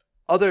 one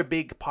other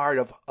big part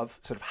of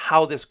sort of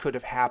how this could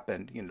have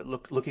happened,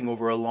 looking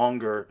over a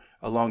longer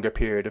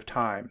period of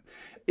time,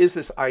 is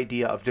this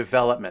idea of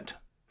development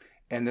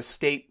and the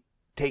state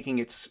taking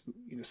its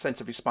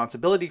sense of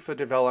responsibility for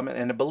development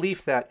and a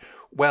belief that,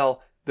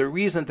 well, the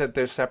reason that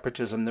there's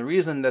separatism, the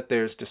reason that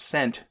there's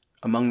dissent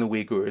among the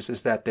Uyghurs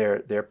is that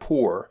they're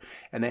poor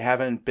and they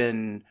haven't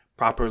been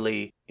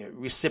properly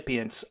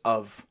recipients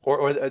of,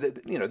 or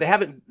they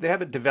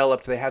haven't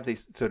developed. They have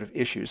these sort of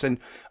issues, and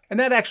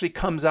that actually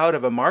comes out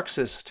of a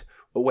Marxist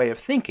way of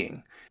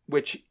thinking,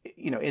 which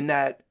in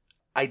that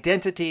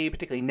identity,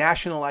 particularly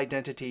national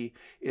identity,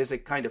 is a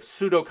kind of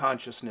pseudo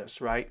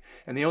consciousness, right?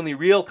 And the only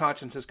real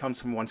consciousness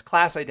comes from one's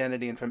class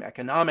identity and from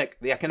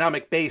the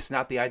economic base,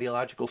 not the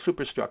ideological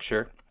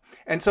superstructure.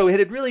 And so it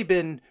had really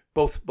been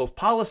both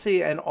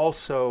policy and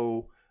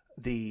also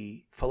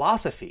the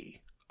philosophy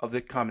of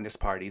the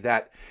Communist Party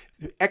that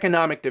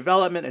economic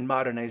development and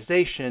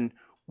modernization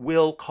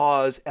will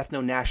cause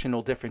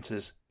ethno-national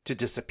differences to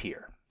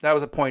disappear. That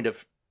was a point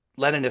of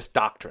Leninist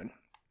doctrine.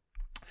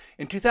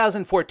 In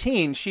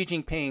 2014, Xi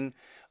Jinping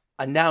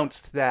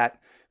announced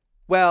that,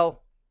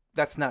 well,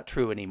 that's not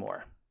true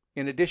anymore.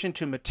 In addition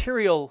to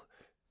material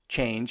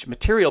change,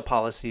 material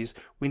policies,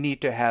 we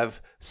need to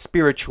have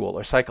spiritual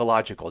or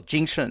psychological,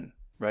 精神,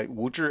 right?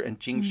 物质 and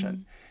精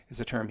神 is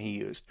the term he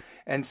used.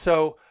 And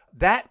so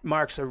that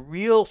marks a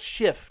real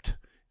shift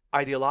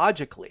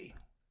ideologically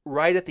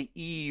right at the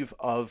eve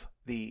of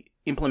the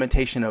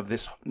implementation of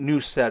this new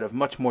set of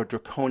much more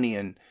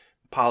draconian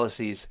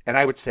policies, and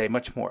I would say a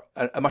much more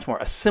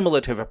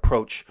assimilative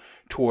approach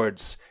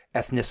towards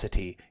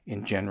ethnicity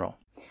in general.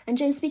 And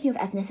James, speaking of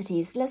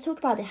ethnicities, let's talk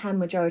about the Han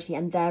majority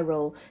and their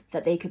role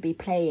that they could be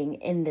playing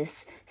in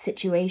this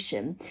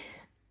situation.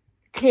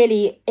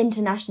 Clearly,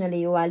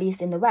 internationally, or at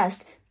least in the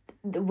West,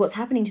 what's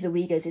happening to the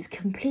Uyghurs is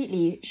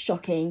completely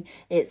shocking.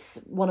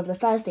 It's one of the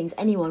first things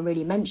anyone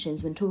really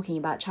mentions when talking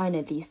about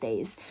China these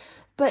days.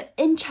 But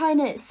in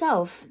China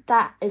itself,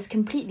 that is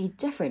completely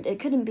different. It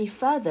couldn't be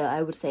further,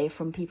 I would say,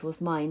 from people's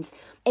minds.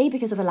 A,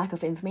 because of a lack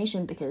of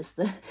information, because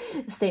the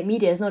state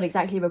media is not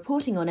exactly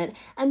reporting on it.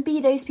 And B,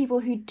 those people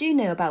who do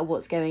know about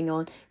what's going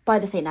on by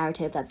the state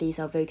narrative that these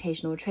are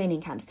vocational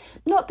training camps.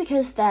 Not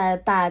because they're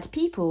bad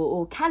people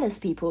or callous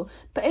people,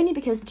 but only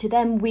because to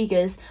them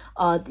Uyghurs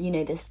are,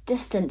 this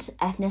distant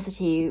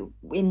ethnicity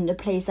in a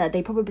place that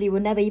they probably will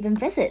never even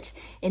visit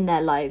in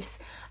their lives.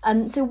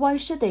 So why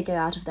should they go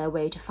out of their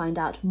way to find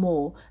out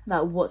more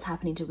about what's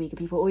happening to Uyghur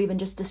people, or even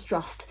just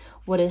distrust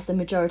what is the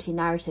majority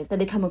narrative that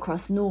they come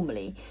across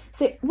normally?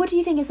 So what do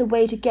you think is a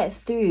way to get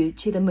through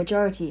to the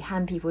majority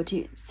Han people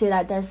so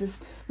that there's this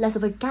less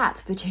of a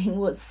gap between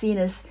what's seen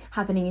as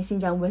happening in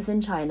Xinjiang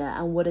within China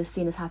and what is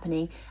seen as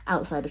happening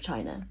outside of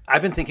China?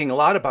 I've been thinking a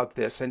lot about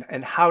this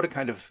and how to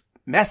kind of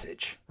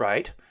message,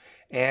 right?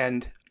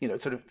 And,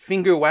 sort of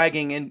finger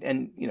wagging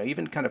and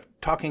even kind of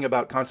talking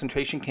about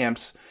concentration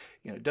camps,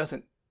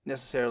 doesn't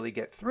necessarily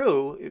get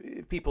through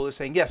if people are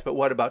saying, yes, but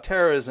what about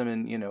terrorism?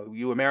 And,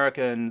 you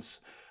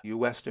Americans, you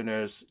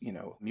Westerners,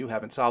 you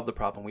haven't solved the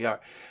problem, we are.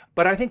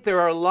 But I think there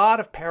are a lot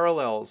of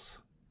parallels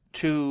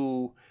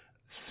to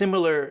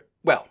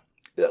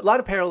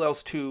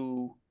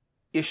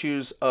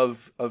issues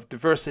of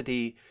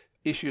diversity,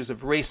 issues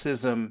of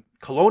racism,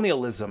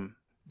 colonialism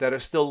that are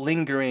still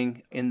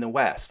lingering in the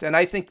West. And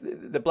I think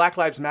the Black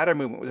Lives Matter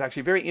movement was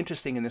actually very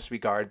interesting in this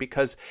regard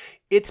because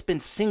it's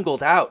been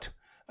singled out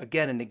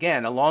again and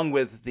again, along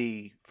with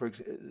the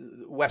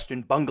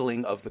Western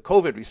bungling of the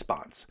COVID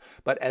response.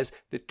 But as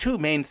the two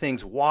main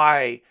things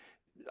why,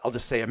 I'll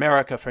just say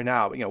America for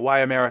now, why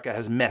America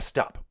has messed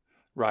up,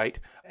 right?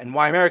 And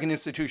why American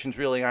institutions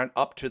really aren't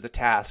up to the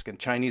task and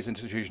Chinese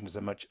institutions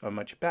are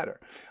much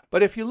better.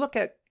 But if you look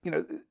at,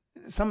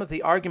 some of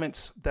the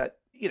arguments that,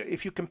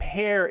 if you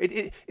compare,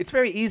 it's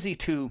very easy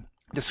to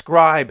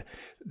describe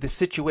the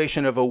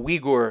situation of a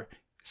Uyghur,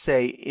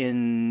 say,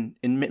 in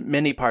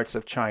many parts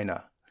of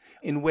China,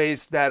 in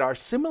ways that are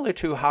similar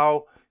to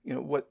how,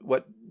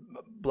 what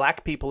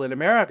black people in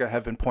America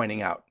have been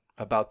pointing out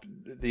about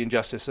the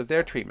injustice of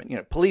their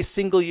treatment. Police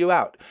single you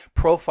out,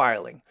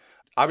 profiling,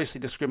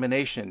 obviously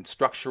discrimination,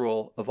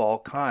 structural of all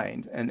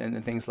kinds,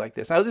 and things like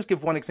this. I'll just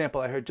give one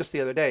example I heard just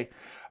the other day.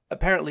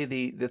 Apparently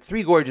the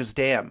Three Gorges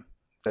Dam,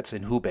 that's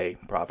in Hubei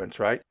province,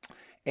 right,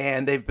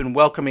 And they've been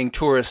welcoming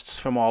tourists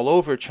from all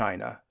over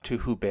China to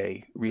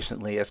Hubei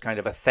recently as kind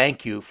of a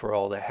thank you for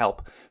all the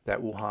help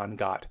that Wuhan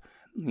got,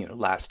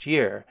 last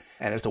year,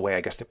 and as a way,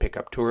 I guess, to pick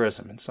up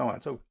tourism and so on.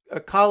 So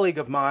a colleague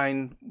of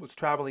mine was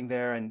traveling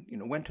there and,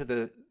 went to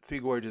the Three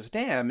Gorges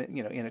Dam,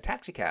 in a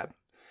taxi cab.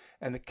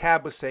 And the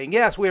cab was saying,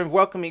 yes, we're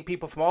welcoming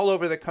people from all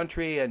over the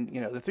country. And,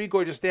 the Three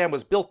Gorges Dam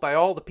was built by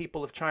all the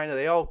people of China.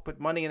 They all put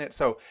money in it.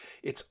 So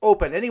it's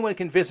open. Anyone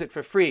can visit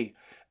for free,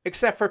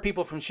 except for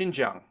people from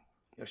Xinjiang.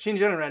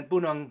 Xinjiang人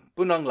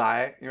不能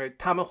来，因为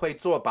他们会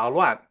做暴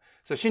乱.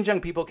 So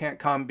Xinjiang people can't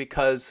come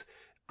because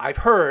I've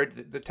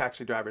heard, the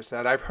taxi driver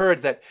said, I've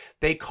heard that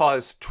they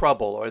cause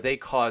trouble or they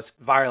cause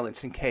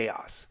violence and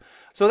chaos.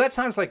 So that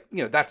sounds like,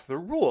 that's the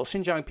rule.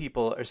 Xinjiang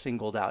people are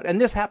singled out. And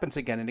this happens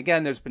again and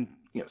again. There's been,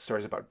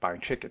 stories about buying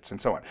tickets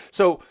and so on.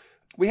 So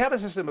we have a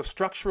system of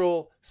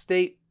structural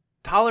state,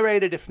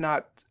 tolerated, if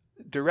not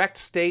direct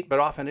state, but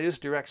often it is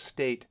direct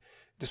state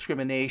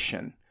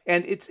discrimination.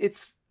 And it's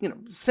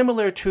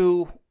similar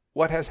to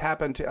what has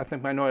happened to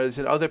ethnic minorities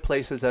in other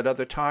places at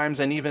other times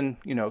and even,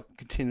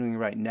 continuing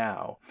right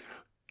now.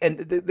 And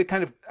the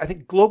kind of, I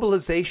think,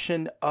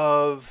 globalization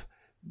of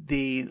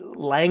the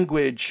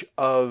language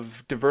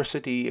of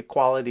diversity,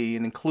 equality,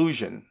 and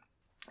inclusion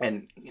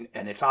and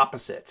its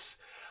opposites.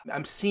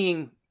 I'm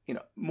seeing,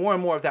 more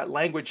and more of that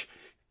language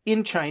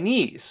in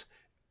Chinese,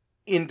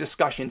 in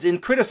discussions, in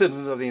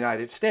criticisms of the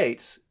United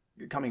States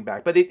coming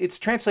back. But it's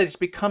translated,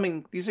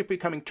 these are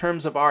becoming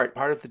terms of art,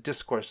 part of the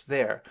discourse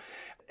there.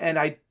 And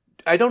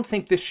I don't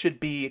think this should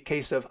be a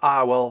case of,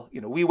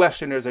 we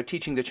Westerners are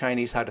teaching the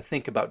Chinese how to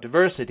think about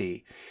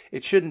diversity.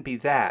 It shouldn't be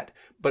that,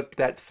 but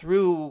that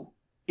through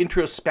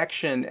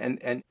introspection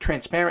and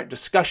transparent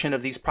discussion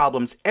of these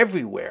problems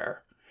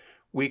everywhere,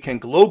 we can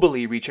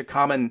globally reach a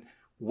common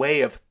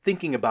way of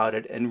thinking about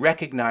it and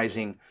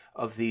recognizing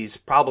of these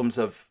problems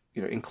of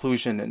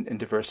inclusion and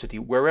diversity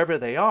wherever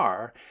they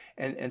are,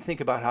 and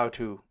think about how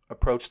to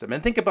approach them.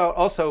 And think about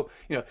also,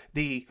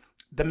 the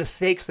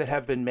mistakes that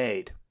have been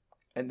made.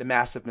 And the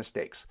massive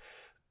mistakes.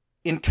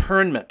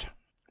 Internment,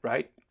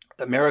 right?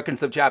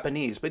 Americans of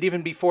Japanese. But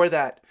even before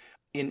that,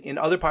 in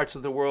other parts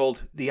of the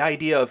world, the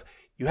idea of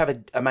you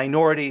have a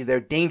minority, they're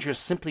dangerous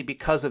simply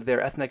because of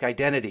their ethnic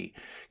identity.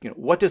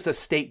 What does a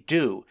state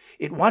do?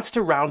 It wants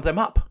to round them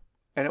up.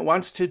 And it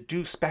wants to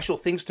do special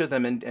things to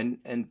them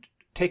and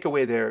take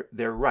away their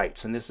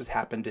rights. And this has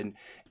happened in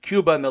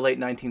Cuba in the late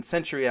 19th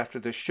century after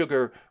the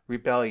Sugar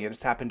Rebellion.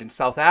 It's happened in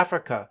South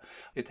Africa.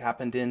 It's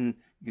happened in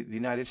the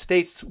United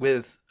States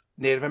with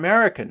Native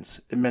Americans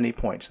at many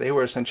points. They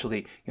were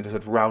essentially sort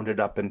of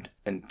rounded up and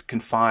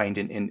confined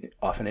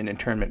often in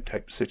internment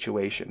type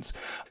situations.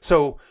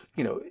 So,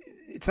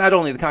 it's not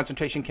only the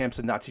concentration camps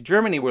of Nazi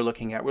Germany we're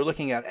looking at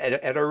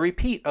a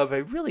repeat of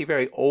a really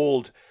very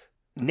old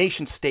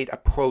nation state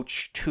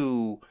approach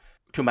to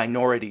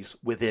minorities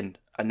within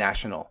a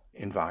national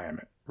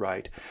environment,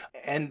 right?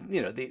 And,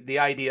 the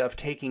idea of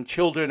taking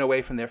children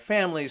away from their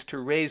families to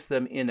raise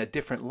them in a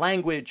different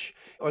language,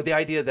 or the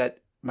idea that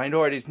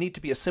minorities need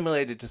to be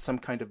assimilated to some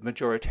kind of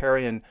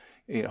majoritarian,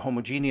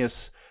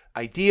 homogeneous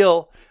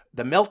ideal.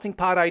 The melting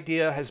pot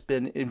idea has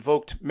been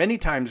invoked many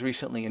times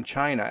recently in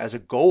China as a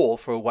goal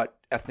for what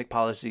ethnic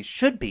policies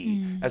should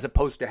be, as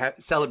opposed to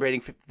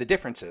celebrating the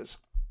differences.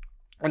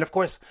 And of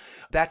course,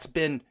 that's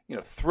been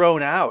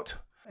thrown out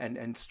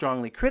and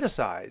strongly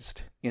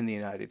criticized in the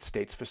United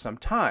States for some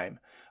time.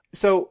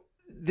 So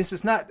this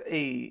is not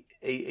a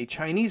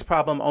Chinese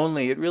problem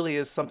only. It really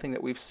is something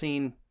that we've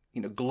seen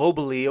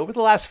globally over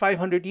the last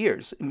 500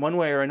 years in one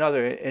way or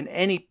another in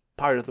any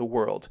part of the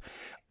world.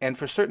 And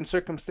for certain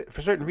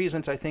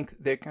reasons, I think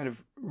they're kind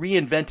of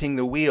reinventing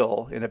the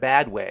wheel in a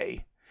bad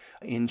way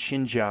in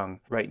Xinjiang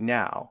right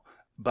now.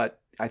 But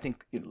I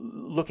think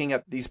looking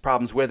at these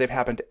problems where they've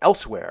happened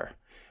elsewhere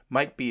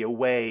might be a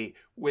way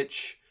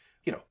which,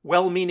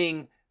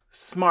 well-meaning,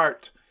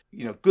 smart,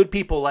 good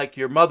people like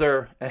your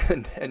mother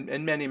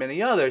and many,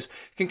 many others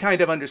can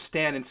kind of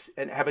understand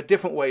and have a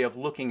different way of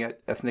looking at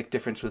ethnic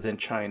difference within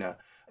China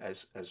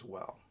as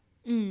well.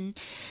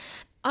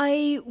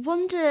 I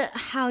wonder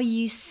how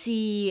you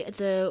see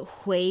the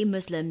Hui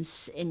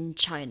Muslims in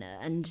China.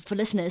 And for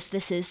listeners,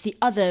 this is the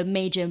other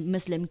major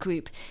Muslim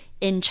group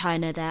in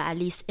China. There are at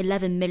least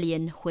 11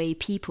 million Hui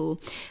people.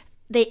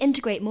 They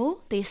integrate more,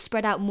 they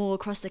spread out more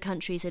across the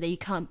country so that you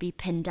can't be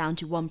pinned down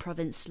to one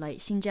province like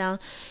Xinjiang.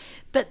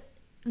 But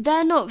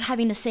they're not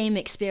having the same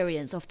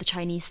experience of the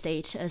Chinese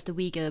state as the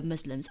Uyghur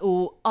Muslims,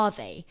 or are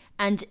they?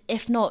 And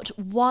if not,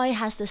 why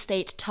has the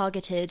state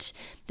targeted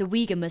the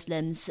Uyghur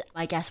Muslims?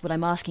 I guess what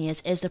I'm asking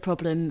is the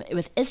problem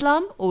with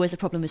Islam or is the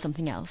problem with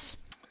something else?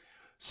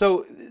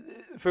 So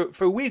for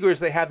Uyghurs,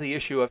 they have the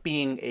issue of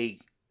being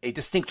a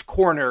distinct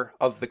corner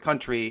of the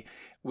country,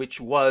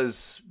 which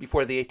was,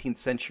 before the 18th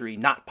century,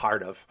 not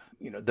part of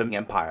the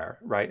empire,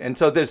 right? And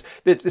so there's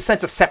the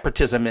sense of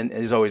separatism, and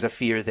is always a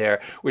fear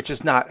there, which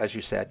is not, as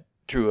you said,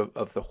 true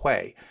of the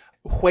Hui.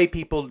 Hui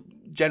people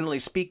generally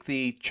speak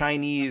the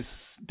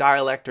Chinese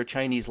dialect or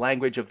Chinese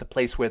language of the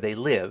place where they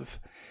live,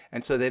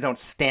 And so they don't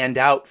stand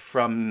out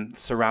from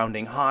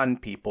surrounding Han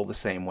people the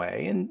same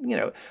way.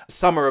 And,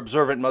 some are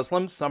observant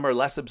Muslims, some are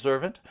less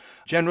observant.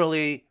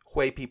 Generally,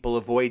 Hui people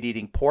avoid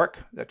eating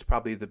pork. That's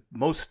probably the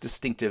most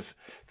distinctive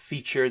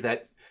feature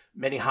that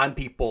many Han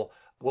people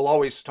will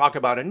always talk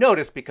about and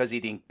notice, because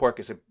eating pork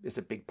is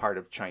a big part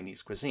of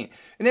Chinese cuisine.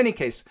 In any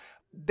case,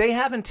 they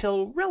have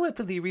until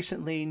relatively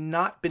recently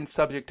not been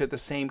subject to the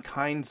same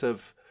kinds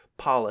of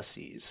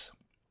policies.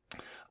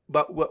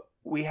 But what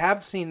we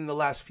have seen in the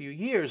last few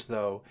years,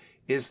 though,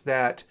 is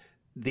that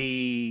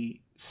the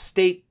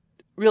state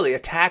really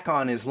attack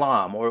on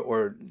Islam,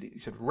 or the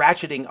sort of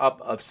ratcheting up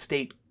of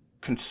state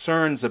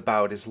concerns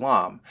about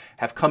Islam,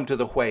 have come to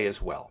the Hui as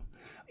well.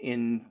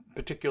 In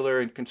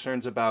particular, in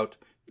concerns about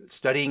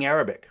studying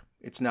Arabic.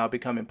 It's now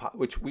become,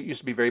 which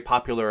used to be very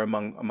popular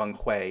among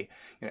Hui,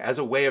 as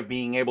a way of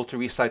being able to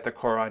recite the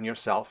Quran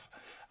yourself.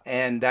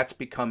 And that's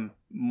become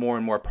more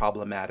and more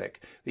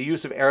problematic. The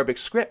use of Arabic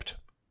script,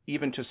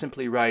 even to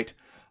simply write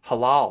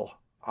halal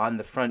on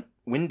the front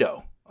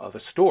window of a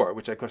store,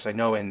 which of course I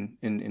know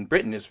in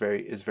Britain is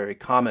very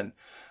common.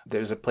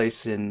 There's a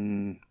place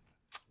in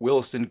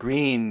Willesden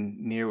Green,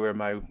 near where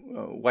my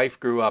wife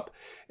grew up.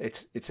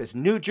 It says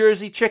New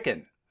Jersey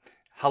chicken,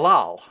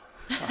 halal,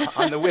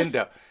 on the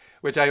window,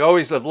 which I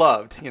always have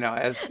loved,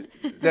 as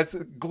that's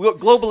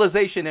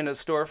globalization in a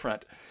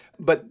storefront.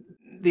 But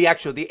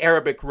the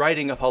Arabic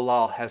writing of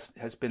halal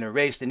has been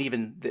erased, and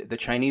even the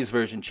Chinese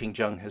version,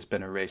 Xinjiang, has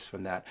been erased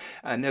from that.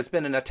 And there's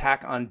been an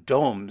attack on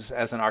domes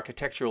as an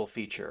architectural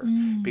feature,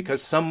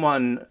 because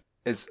someone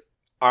has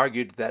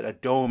argued that a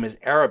dome is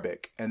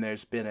Arabic, and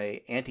there's been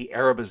a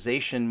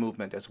anti-Arabization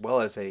movement as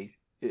well as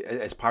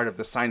as part of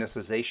the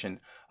Sinicization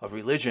of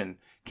religion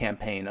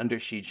campaign under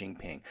Xi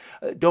Jinping.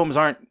 Domes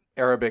aren't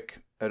Arabic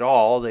at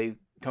all. They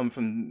come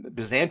from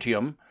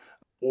Byzantium,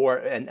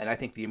 and I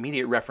think the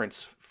immediate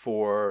reference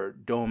for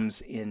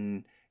domes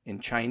in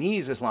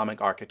Chinese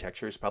Islamic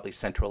architecture is probably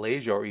Central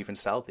Asia or even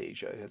South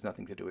Asia. It has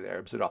nothing to do with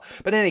Arabs at all.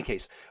 But in any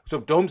case, so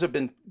domes have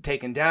been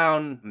taken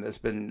down. There's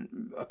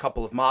been a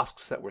couple of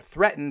mosques that were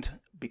threatened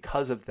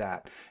because of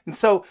that. And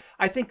so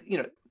I think,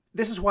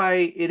 this is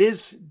why it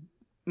is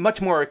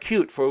much more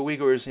acute for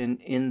Uyghurs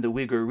in the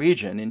Uyghur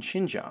region in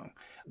Xinjiang.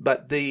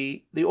 But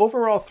the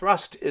overall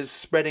thrust is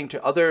spreading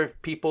to other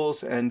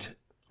peoples and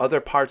other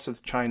parts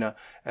of China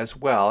as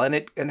well. And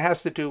it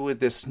has to do with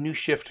this new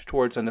shift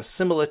towards an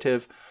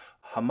assimilative,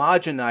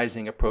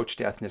 homogenizing approach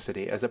to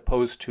ethnicity, as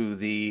opposed to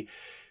the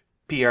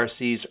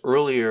PRC's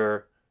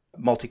earlier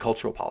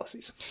multicultural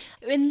policies.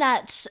 In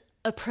that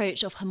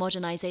approach of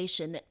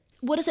homogenization,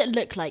 what does it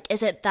look like?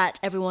 Is it that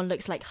everyone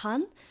looks like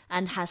Han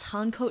and has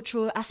Han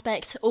cultural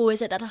aspects, or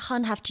is it that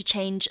Han have to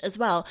change as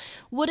well?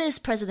 What is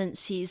President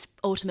Xi's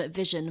ultimate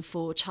vision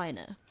for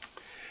China?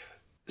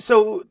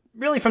 So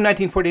really from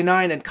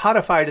 1949 and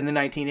codified in the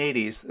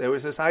 1980s, there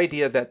was this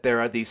idea that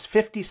there are these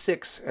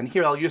 56, and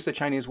here I'll use the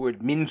Chinese word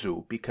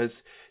minzu,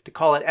 because to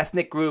call it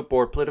ethnic group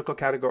or political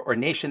category or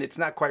nation, it's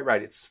not quite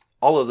right. It's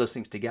all of those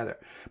things together.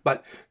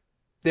 But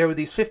there were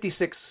these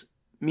 56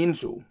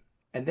 minzu,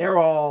 and they're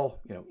all,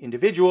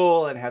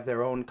 individual and have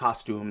their own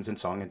costumes and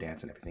song and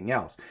dance and everything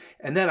else.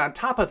 And then on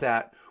top of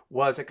that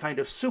was a kind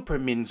of super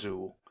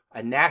minzu,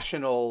 a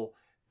national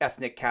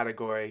ethnic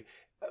category,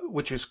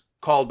 which is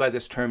called by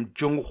this term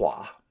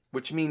Zhonghua,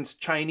 which means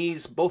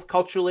Chinese, both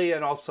culturally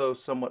and also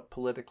somewhat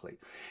politically.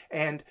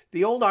 And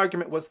the old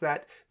argument was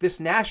that this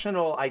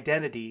national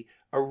identity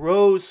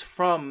arose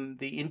from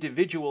the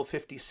individual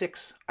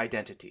 56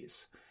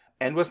 identities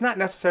and was not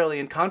necessarily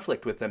in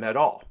conflict with them at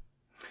all.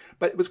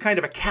 But it was kind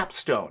of a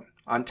capstone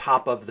on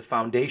top of the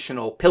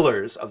foundational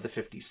pillars of the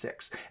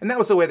 56. And that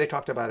was the way they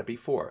talked about it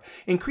before.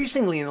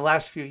 Increasingly in the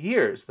last few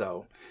years,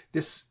 though,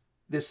 this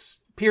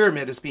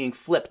pyramid is being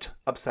flipped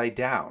upside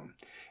down.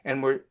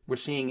 And we're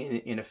seeing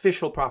in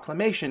official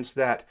proclamations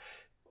that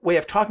way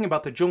of talking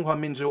about the Zhonghua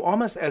Minzu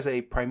almost as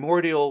a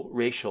primordial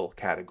racial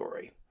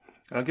category.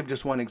 And I'll give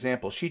just one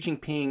example. Xi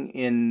Jinping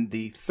in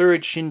the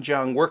third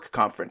Xinjiang Work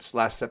Conference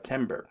last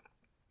September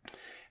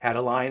had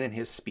a line in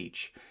his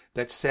speech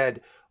that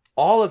said,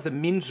 all of the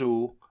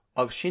Minzu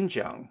of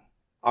Xinjiang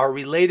are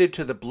related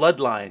to the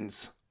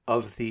bloodlines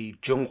of the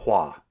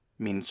Zhonghua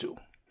Minzu.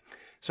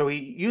 So he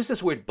used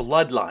this word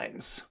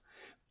bloodlines,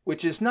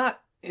 which is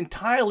not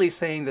entirely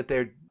saying that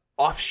they're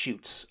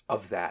offshoots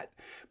of that,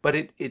 but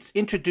it's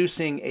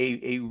introducing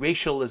a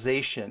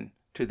racialization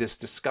to this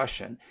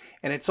discussion.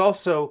 And it's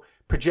also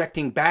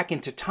projecting back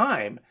into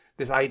time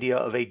this idea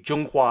of a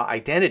Zhonghua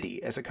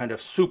identity as a kind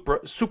of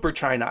super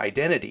China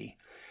identity,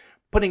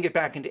 putting it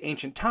back into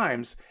ancient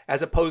times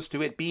as opposed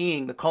to it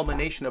being the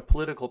culmination of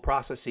political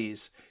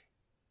processes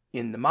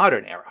in the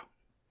modern era.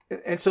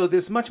 And so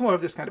there's much more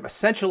of this kind of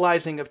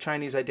essentializing of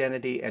Chinese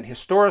identity and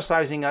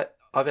historicizing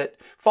of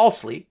it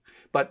falsely,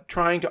 but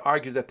trying to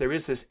argue that there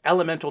is this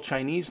elemental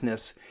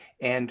Chineseness,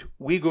 and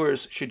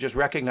Uyghurs should just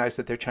recognize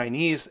that they're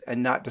Chinese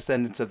and not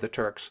descendants of the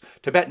Turks.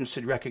 Tibetans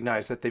should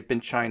recognize that they've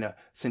been China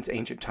since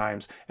ancient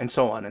times, and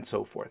so on and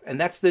so forth. And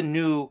that's the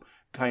new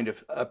kind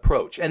of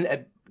approach.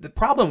 And the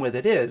problem with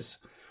it is,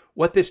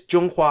 what this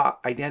Zhonghua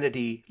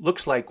identity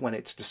looks like when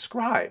it's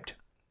described,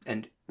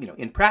 and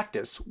in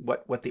practice,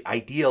 what the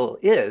ideal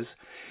is,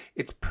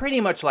 it's pretty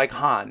much like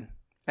Han,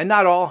 and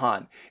not all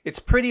Han. It's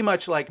pretty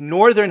much like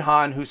Northern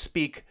Han who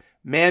speak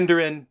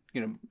Mandarin,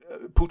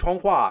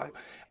 Putonghua.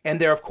 And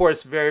they're, of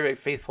course, very, very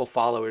faithful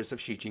followers of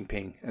Xi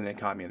Jinping and the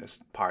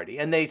Communist Party.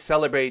 And they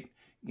celebrate,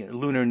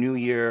 Lunar New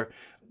Year,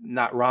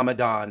 not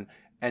Ramadan,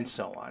 and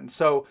so on.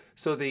 So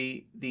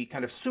the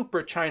kind of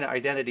super China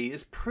identity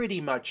is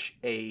pretty much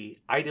a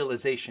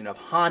idealization of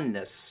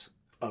Han-ness,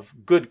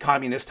 of good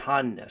communist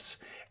Han-ness.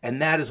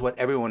 And that is what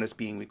everyone is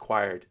being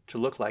required to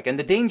look like. And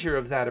the danger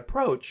of that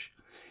approach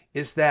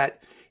is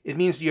that it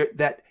means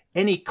that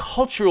any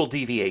cultural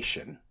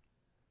deviation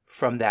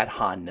from that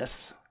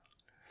Han-ness,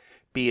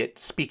 be it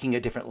speaking a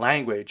different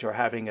language or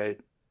having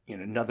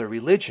another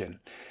religion,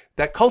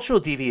 that cultural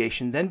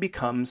deviation then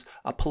becomes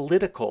a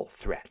political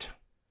threat.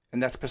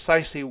 And that's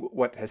precisely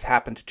what has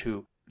happened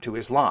to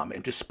Islam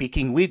and to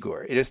speaking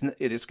Uyghur.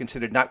 It is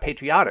considered not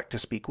patriotic to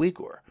speak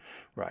Uyghur,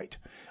 right?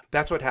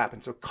 That's what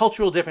happened. So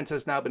cultural difference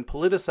has now been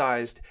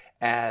politicized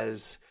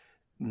as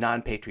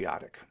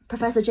non-patriotic.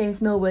 Professor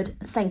James Millward,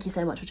 thank you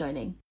so much for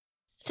joining.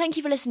 Thank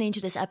you for listening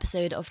to this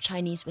episode of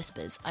Chinese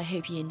Whispers. I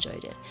hope you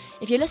enjoyed it.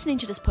 If you're listening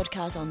to this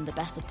podcast on the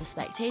Best of the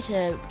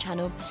Spectator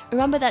channel,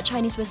 remember that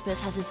Chinese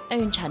Whispers has its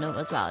own channel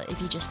as well. If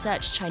you just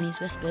search Chinese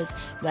Whispers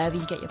wherever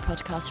you get your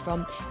podcast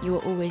from, you will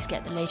always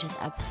get the latest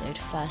episode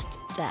first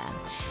there.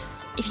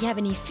 If you have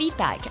any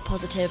feedback,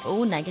 positive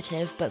or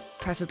negative, but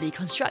preferably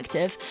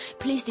constructive,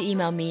 please do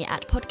email me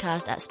at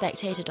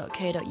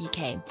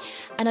podcast@spectator.co.uk.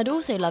 And I'd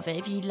also love it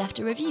if you left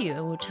a review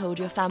or told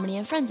your family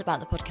and friends about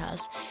the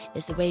podcast.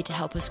 It's the way to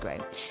help us grow.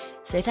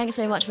 So thanks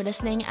so much for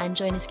listening and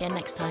join us again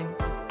next time.